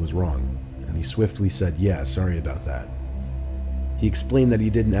gave me was wrong, and he swiftly said, "Yeah, sorry about that." He explained that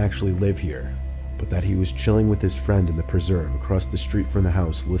he didn't actually live here, but that he was chilling with his friend in the preserve across the street from the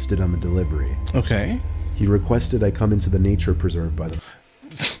house listed on the delivery. Okay. He requested I come into the nature preserve by the...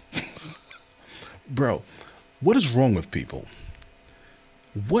 Bro, what is wrong with people?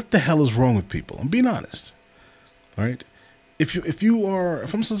 What the hell is wrong with people? I'm being honest. All right? If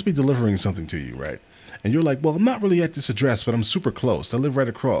I'm supposed to be delivering something to you, right? And you're like, well, I'm not really at this address, but I'm super close. I live right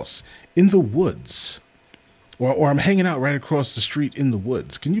across in the woods. Or I'm hanging out right across the street in the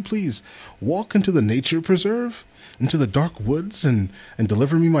woods. Can you please walk into the nature preserve, into the dark woods, and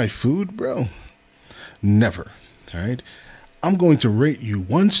deliver me my food, bro? Never. All right? I'm going to rate you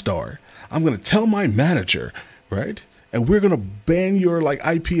 1 star. I'm going to tell my manager, right? And we're going to ban your like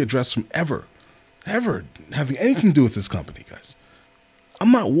IP address from ever having anything to do with this company, guys.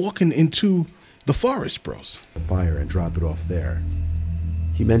 I'm not walking into the forest, bros. fire and drop it off there.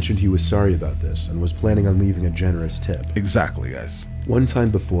 He mentioned he was sorry about this and was planning on leaving a generous tip. Exactly, guys. One time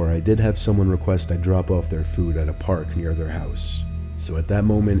before, I did have someone request I drop off their food at a park near their house. So at that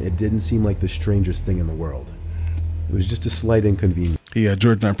moment, it didn't seem like the strangest thing in the world. It was just a slight inconvenience. Yeah,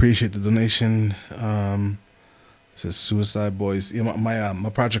 Jordan, I appreciate the donation. It says Suicide Boys. Yeah, my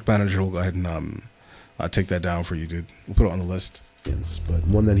project manager will go ahead and take that down for you, dude. We'll put it on the list. But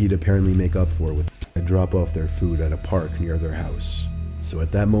one that he'd apparently make up for with I drop off their food at a park near their house. So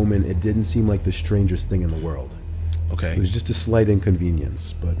at that moment, it didn't seem like the strangest thing in the world. Okay. It was just a slight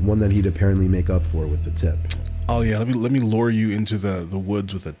inconvenience, but one that he'd apparently make up for with the tip. Oh yeah, let me lure you into the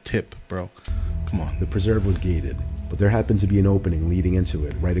woods with a tip, bro. Come on. The preserve was gated, but there happened to be an opening leading into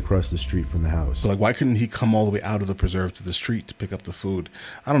it right across the street from the house. So like, why couldn't he come all the way out of the preserve to the street to pick up the food?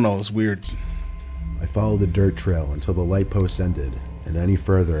 I don't know. It's weird. I followed the dirt trail until the light post ended, and any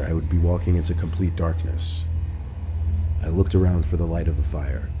further I would be walking into complete darkness. I looked around for the light of the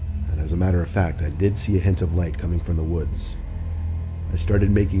fire, and as a matter of fact, I did see a hint of light coming from the woods. I started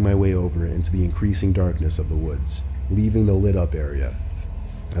making my way over into the increasing darkness of the woods, leaving the lit up area.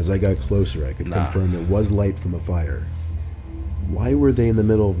 As I got closer, I could confirm it was light from a fire. Why were they in the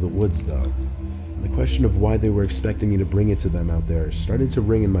middle of the woods, though? The question of why they were expecting me to bring it to them out there started to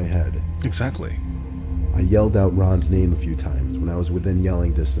ring in my head. Exactly. I yelled out Ron's name a few times when I was within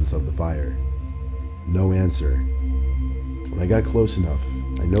yelling distance of the fire. No answer. When I got close enough,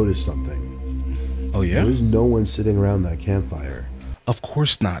 I noticed something. Oh, yeah? There was no one sitting around that campfire. Of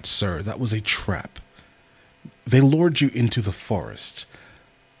course not, sir. That was a trap. They lured you into the forest,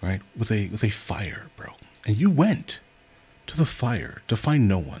 right, with a fire, bro. And you went to the fire to find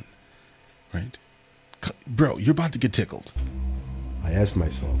no one, right? Bro, you're about to get tickled. I asked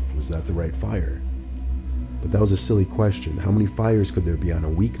myself, was that the right fire? But that was a silly question. How many fires could there be on a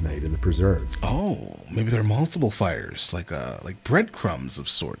weeknight in the preserve? Oh, maybe there are multiple fires, like breadcrumbs of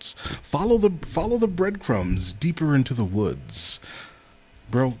sorts. Follow the breadcrumbs deeper into the woods.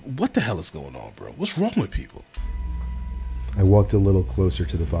 Bro, what the hell is going on, bro? What's wrong with people? I walked a little closer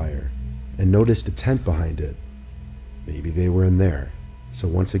to the fire and noticed a tent behind it. Maybe they were in there. So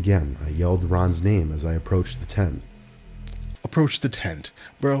once again, I yelled Ron's name as I approached the tent. Approach the tent.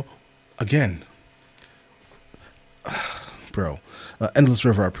 Bro, again. Bro, Endless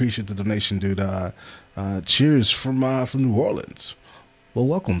River, I appreciate the donation, dude. Cheers from New Orleans. Well,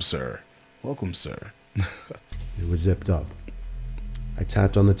 welcome, sir. Welcome, sir. It was zipped up. I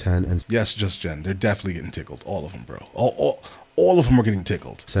tapped on the tent and yes, Just Jen, they're definitely getting tickled. All of them, bro. All of them are getting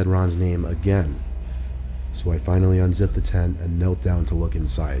tickled. Said Ron's name again. So I finally unzipped the tent and knelt down to look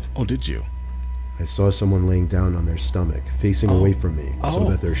inside. Oh, did you? I saw someone laying down on their stomach, facing away from me, so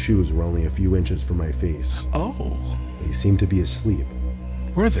that their shoes were only a few inches from my face. Oh. They seemed to be asleep.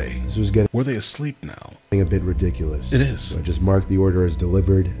 Were they? Were they asleep now? A bit ridiculous. It is. So I just marked the order as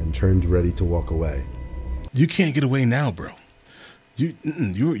delivered and turned ready to walk away. You can't get away now, bro. You're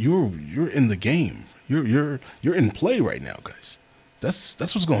in the game. You're in play right now, guys. That's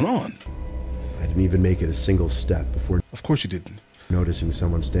what's going on. I didn't even make it a single step before Of course you didn't. Noticing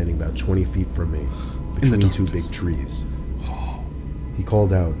someone standing about 20 feet from me, between two big trees. He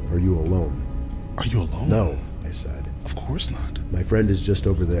called out, "Are you alone?" Are you alone? No, I said. Of course not. My friend is just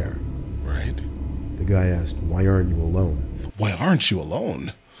over there. Right. The guy asked, "Why aren't you alone?" Why aren't you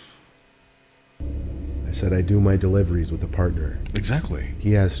alone? I said I do my deliveries with a partner. Exactly.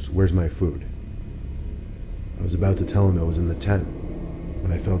 He asked, "Where's my food?" I was about to tell him I was in the tent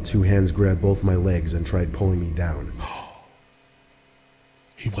when I felt two hands grab both my legs and tried pulling me down.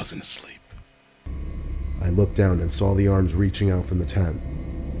 He wasn't asleep. I looked down and saw the arms reaching out from the tent.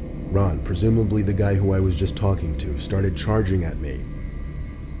 Ron, presumably the guy who I was just talking to, started charging at me.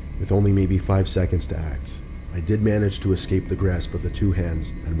 With only maybe 5 seconds to act, I did manage to escape the grasp of the two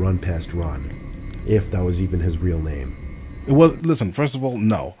hands and run past Ron, if that was even his real name. It was. Listen, first of all,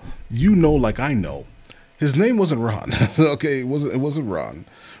 no. You know, like I know, his name wasn't Ron. Okay, it wasn't Ron,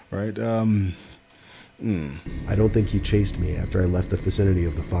 right? I don't think he chased me after I left the vicinity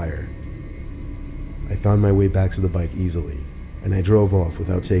of the fire. I found my way back to the bike easily, and I drove off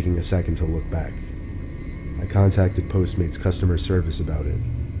without taking a second to look back. I contacted Postmates customer service about it.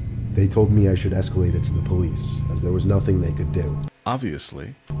 They told me I should escalate it to the police, as there was nothing they could do.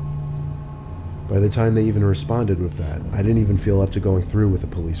 Obviously. By the time they even responded with that, I didn't even feel up to going through with a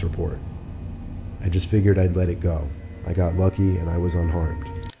police report. I just figured I'd let it go. I got lucky and I was unharmed.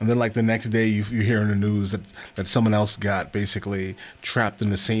 And then like the next day you hear in the news that someone else got basically trapped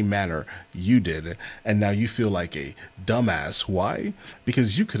in the same manner you did. And now you feel like a dumbass. Why?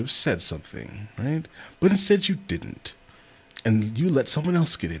 Because you could have said something, right? But instead you didn't. And you let someone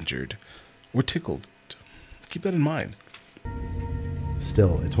else get injured or tickled. Keep that in mind.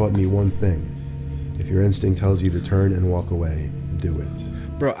 Still, it taught me one thing. If your instinct tells you to turn and walk away, do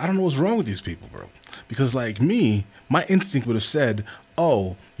it. Bro, I don't know what's wrong with these people, bro. Because like me, my instinct would have said,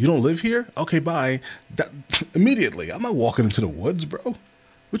 "Oh, you don't live here? Okay, bye." Immediately. I'm not walking into the woods, bro.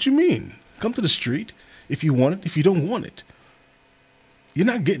 What you mean? Come to the street if you want it. If you don't want it, you're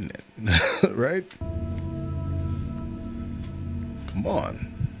not getting it. Right? Come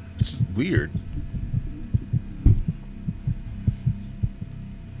on. It's just weird.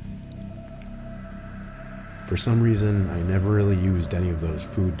 For some reason, I never really used any of those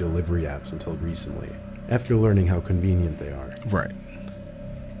food delivery apps until recently, after learning how convenient they are. Right.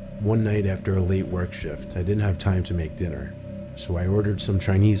 One night after a late work shift, I didn't have time to make dinner, so I ordered some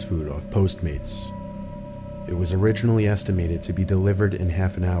Chinese food off Postmates. It was originally estimated to be delivered in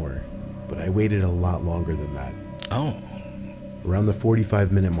half an hour, but I waited a lot longer than that. Oh. Around the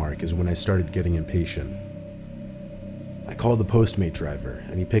 45-minute mark is when I started getting impatient. I called the Postmate driver,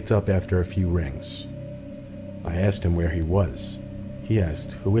 and he picked up after a few rings. I asked him where he was. He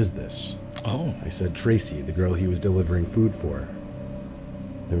asked, "Who is this?" Oh. I said, "Tracy, the girl he was delivering food for."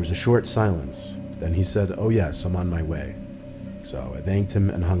 There was a short silence. Then he said, "Oh yes, I'm on my way." So I thanked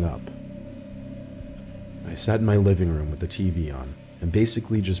him and hung up. I sat in my living room with the TV on and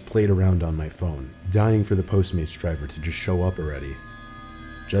basically just played around on my phone, dying for the Postmates driver to just show up already.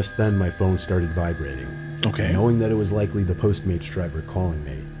 Just then, my phone started vibrating. Okay. Knowing that it was likely the Postmates driver calling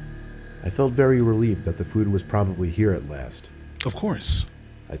me, I felt very relieved that the food was probably here at last. Of course.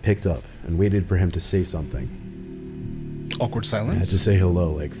 I picked up and waited for him to say something. Awkward silence? I had to say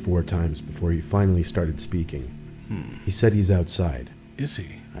hello like 4 times before he finally started speaking. He said he's outside. Is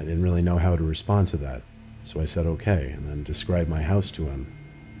he? I didn't really know how to respond to that, so I said okay and then described my house to him.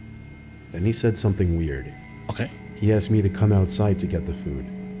 Then he said something weird. Okay. He asked me to come outside to get the food.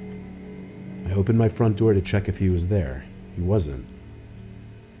 I opened my front door to check if he was there. He wasn't.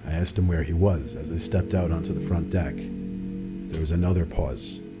 I asked him where he was as I stepped out onto the front deck. There was another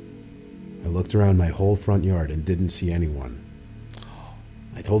pause. I looked around my whole front yard and didn't see anyone.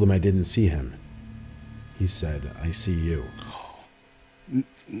 I told him I didn't see him. He said, "I see you."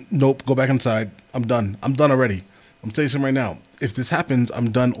 Nope, go back inside. I'm done. I'm done already. I'm telling you something right now. If this happens,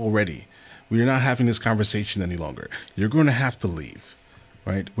 I'm done already. We're not having this conversation any longer. You're going to have to leave,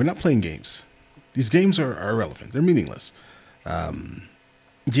 right? We're not playing games. These games are irrelevant. They're meaningless.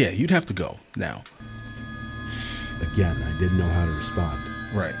 Yeah, you'd have to go now. Again, I didn't know how to respond.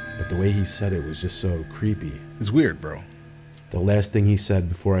 Right. But the way he said it was just so creepy. It's weird, bro. The last thing he said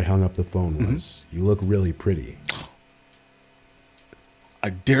before I hung up the phone was, "You look really pretty." I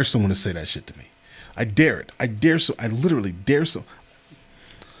dare someone to say that shit to me. I dare it. I literally dare so.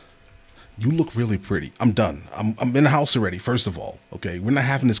 You look really pretty. I'm done. I'm in the house already, first of all. Okay? We're not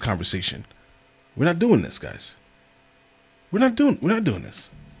having this conversation. We're not doing this, guys. We're not doing this.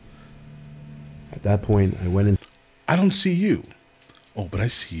 At that point, I went in. I don't see you. Oh, but I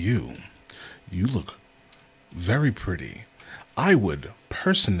see you. You look very pretty. I would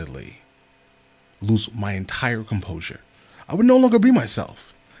personally lose my entire composure. I would no longer be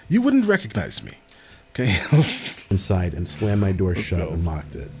myself. You wouldn't recognize me. Okay? Inside and slammed my door shut and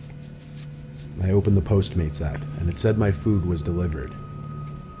locked it. I opened the Postmates app and it said my food was delivered.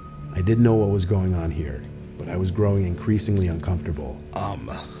 I didn't know what was going on here, but I was growing increasingly uncomfortable.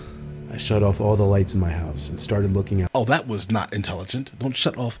 I shut off all the lights in my house and started looking out. Oh, that was not intelligent. Don't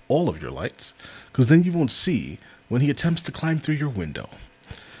shut off all of your lights, because then you won't see when he attempts to climb through your window.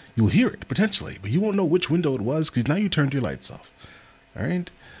 You'll hear it, potentially, but you won't know which window it was, because now you turned your lights off. All right?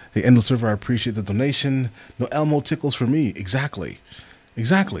 The Endless River, I appreciate the donation. No Elmo tickles for me. Exactly.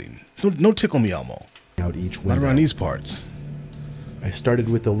 No tickle me, Elmo. Out each window. Not around these parts. I started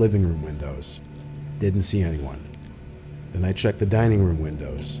with the living room windows. Didn't see anyone. Then I checked the dining room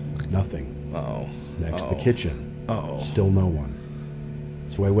windows. Nothing. Next, the kitchen. Still no one.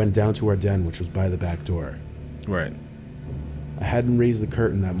 So I went down to our den, which was by the back door. Right. I hadn't raised the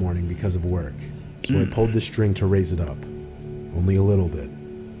curtain that morning because of work, so I pulled the string to raise it up. Only a little bit.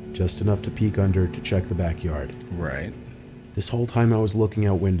 Just enough to peek under to check the backyard. Right. This whole time I was looking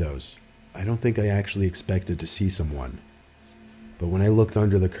out windows. I don't think I actually expected to see someone. But when I looked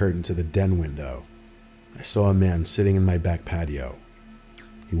under the curtain to the den window, I saw a man sitting in my back patio.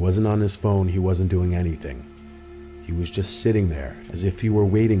 He wasn't on his phone, he wasn't doing anything. He was just sitting there, as if he were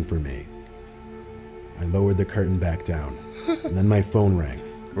waiting for me. I lowered the curtain back down, and then my phone rang.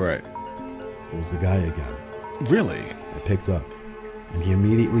 Right. It was the guy again. Really? I picked up, and he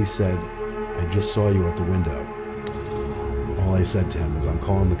immediately said, "I just saw you at the window." All I said to him was, "I'm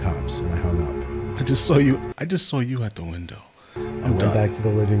calling the cops," and I hung up. I just saw you at the window. I went back to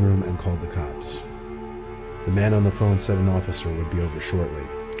the living room and called the cops. The man on the phone said an officer would be over shortly.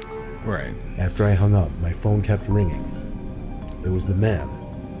 Right. After I hung up, my phone kept ringing. It was the man.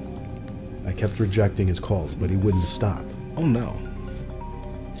 I kept rejecting his calls, but he wouldn't stop. Oh no.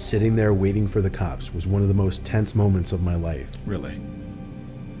 Sitting there waiting for the cops was one of the most tense moments of my life. Really?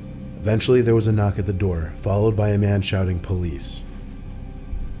 Eventually, there was a knock at the door, followed by a man shouting, "Police."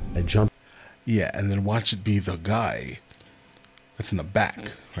 I jumped. Yeah, and then watch it be the guy that's in the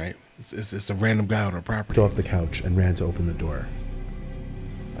back, right? It's a random guy on a property. Off the couch and ran to open the door.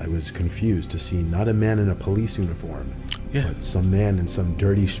 I was confused to see not a man in a police uniform, but some man in some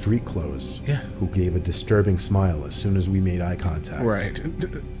dirty street clothes who gave a disturbing smile as soon as we made eye contact. Right.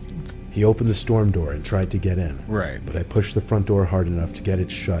 He opened the storm door and tried to get in. Right. But I pushed the front door hard enough to get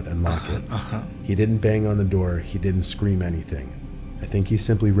it shut and lock it. He didn't bang on the door. He didn't scream anything. I think he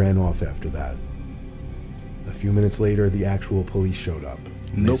simply ran off after that. A few minutes later, the actual police showed up.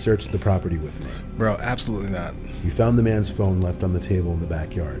 They searched the property with me. Bro, absolutely not. We found the man's phone left on the table in the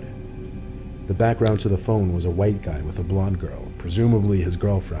backyard. The background to the phone was a white guy with a blonde girl, presumably his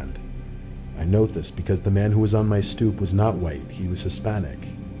girlfriend. I note this because the man who was on my stoop was not white, he was Hispanic.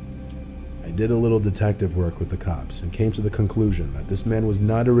 I I did a little detective work with the cops and came to the conclusion that this man was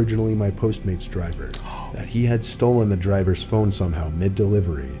not originally my Postmates driver, that he had stolen the driver's phone somehow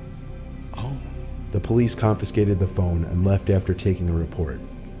mid-delivery. Oh. The police confiscated the phone and left after taking a report.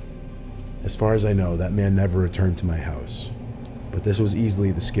 As far as I know, that man never returned to my house, but this was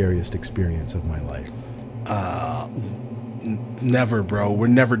easily the scariest experience of my life. Never, bro.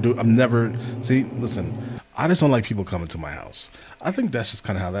 I'm never. See, listen, I just don't like people coming to my house. I think that's just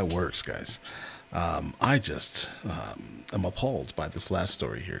kind of how that works, guys. I just am appalled by this last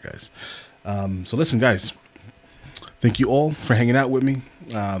story here, guys. So listen, guys, thank you all for hanging out with me.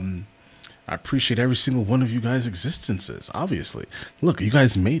 I appreciate every single one of you guys' existences, obviously. Look, you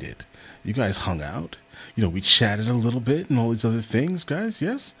guys made it. You guys hung out. You know, we chatted a little bit and all these other things, guys,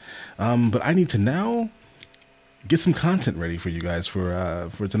 yes? But I need to now get some content ready for you guys for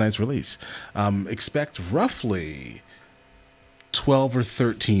tonight's release. Expect roughly 12 or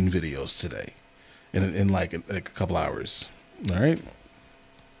 13 videos today in like a couple hours. All right?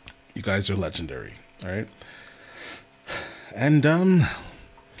 You guys are legendary. All right? And I'm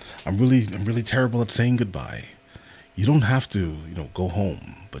really terrible at saying goodbye. You don't have to, you know, go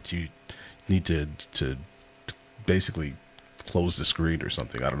home, but you need to basically close the screen or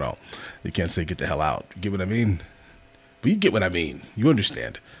something. I don't know. You can't say get the hell out. You get what I mean? But you get what I mean. You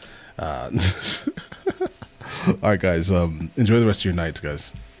understand. All right, guys. Enjoy the rest of your nights,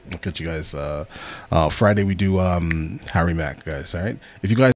 guys. I'll catch you guys. Friday we do Harry Mack, guys. All right. If you guys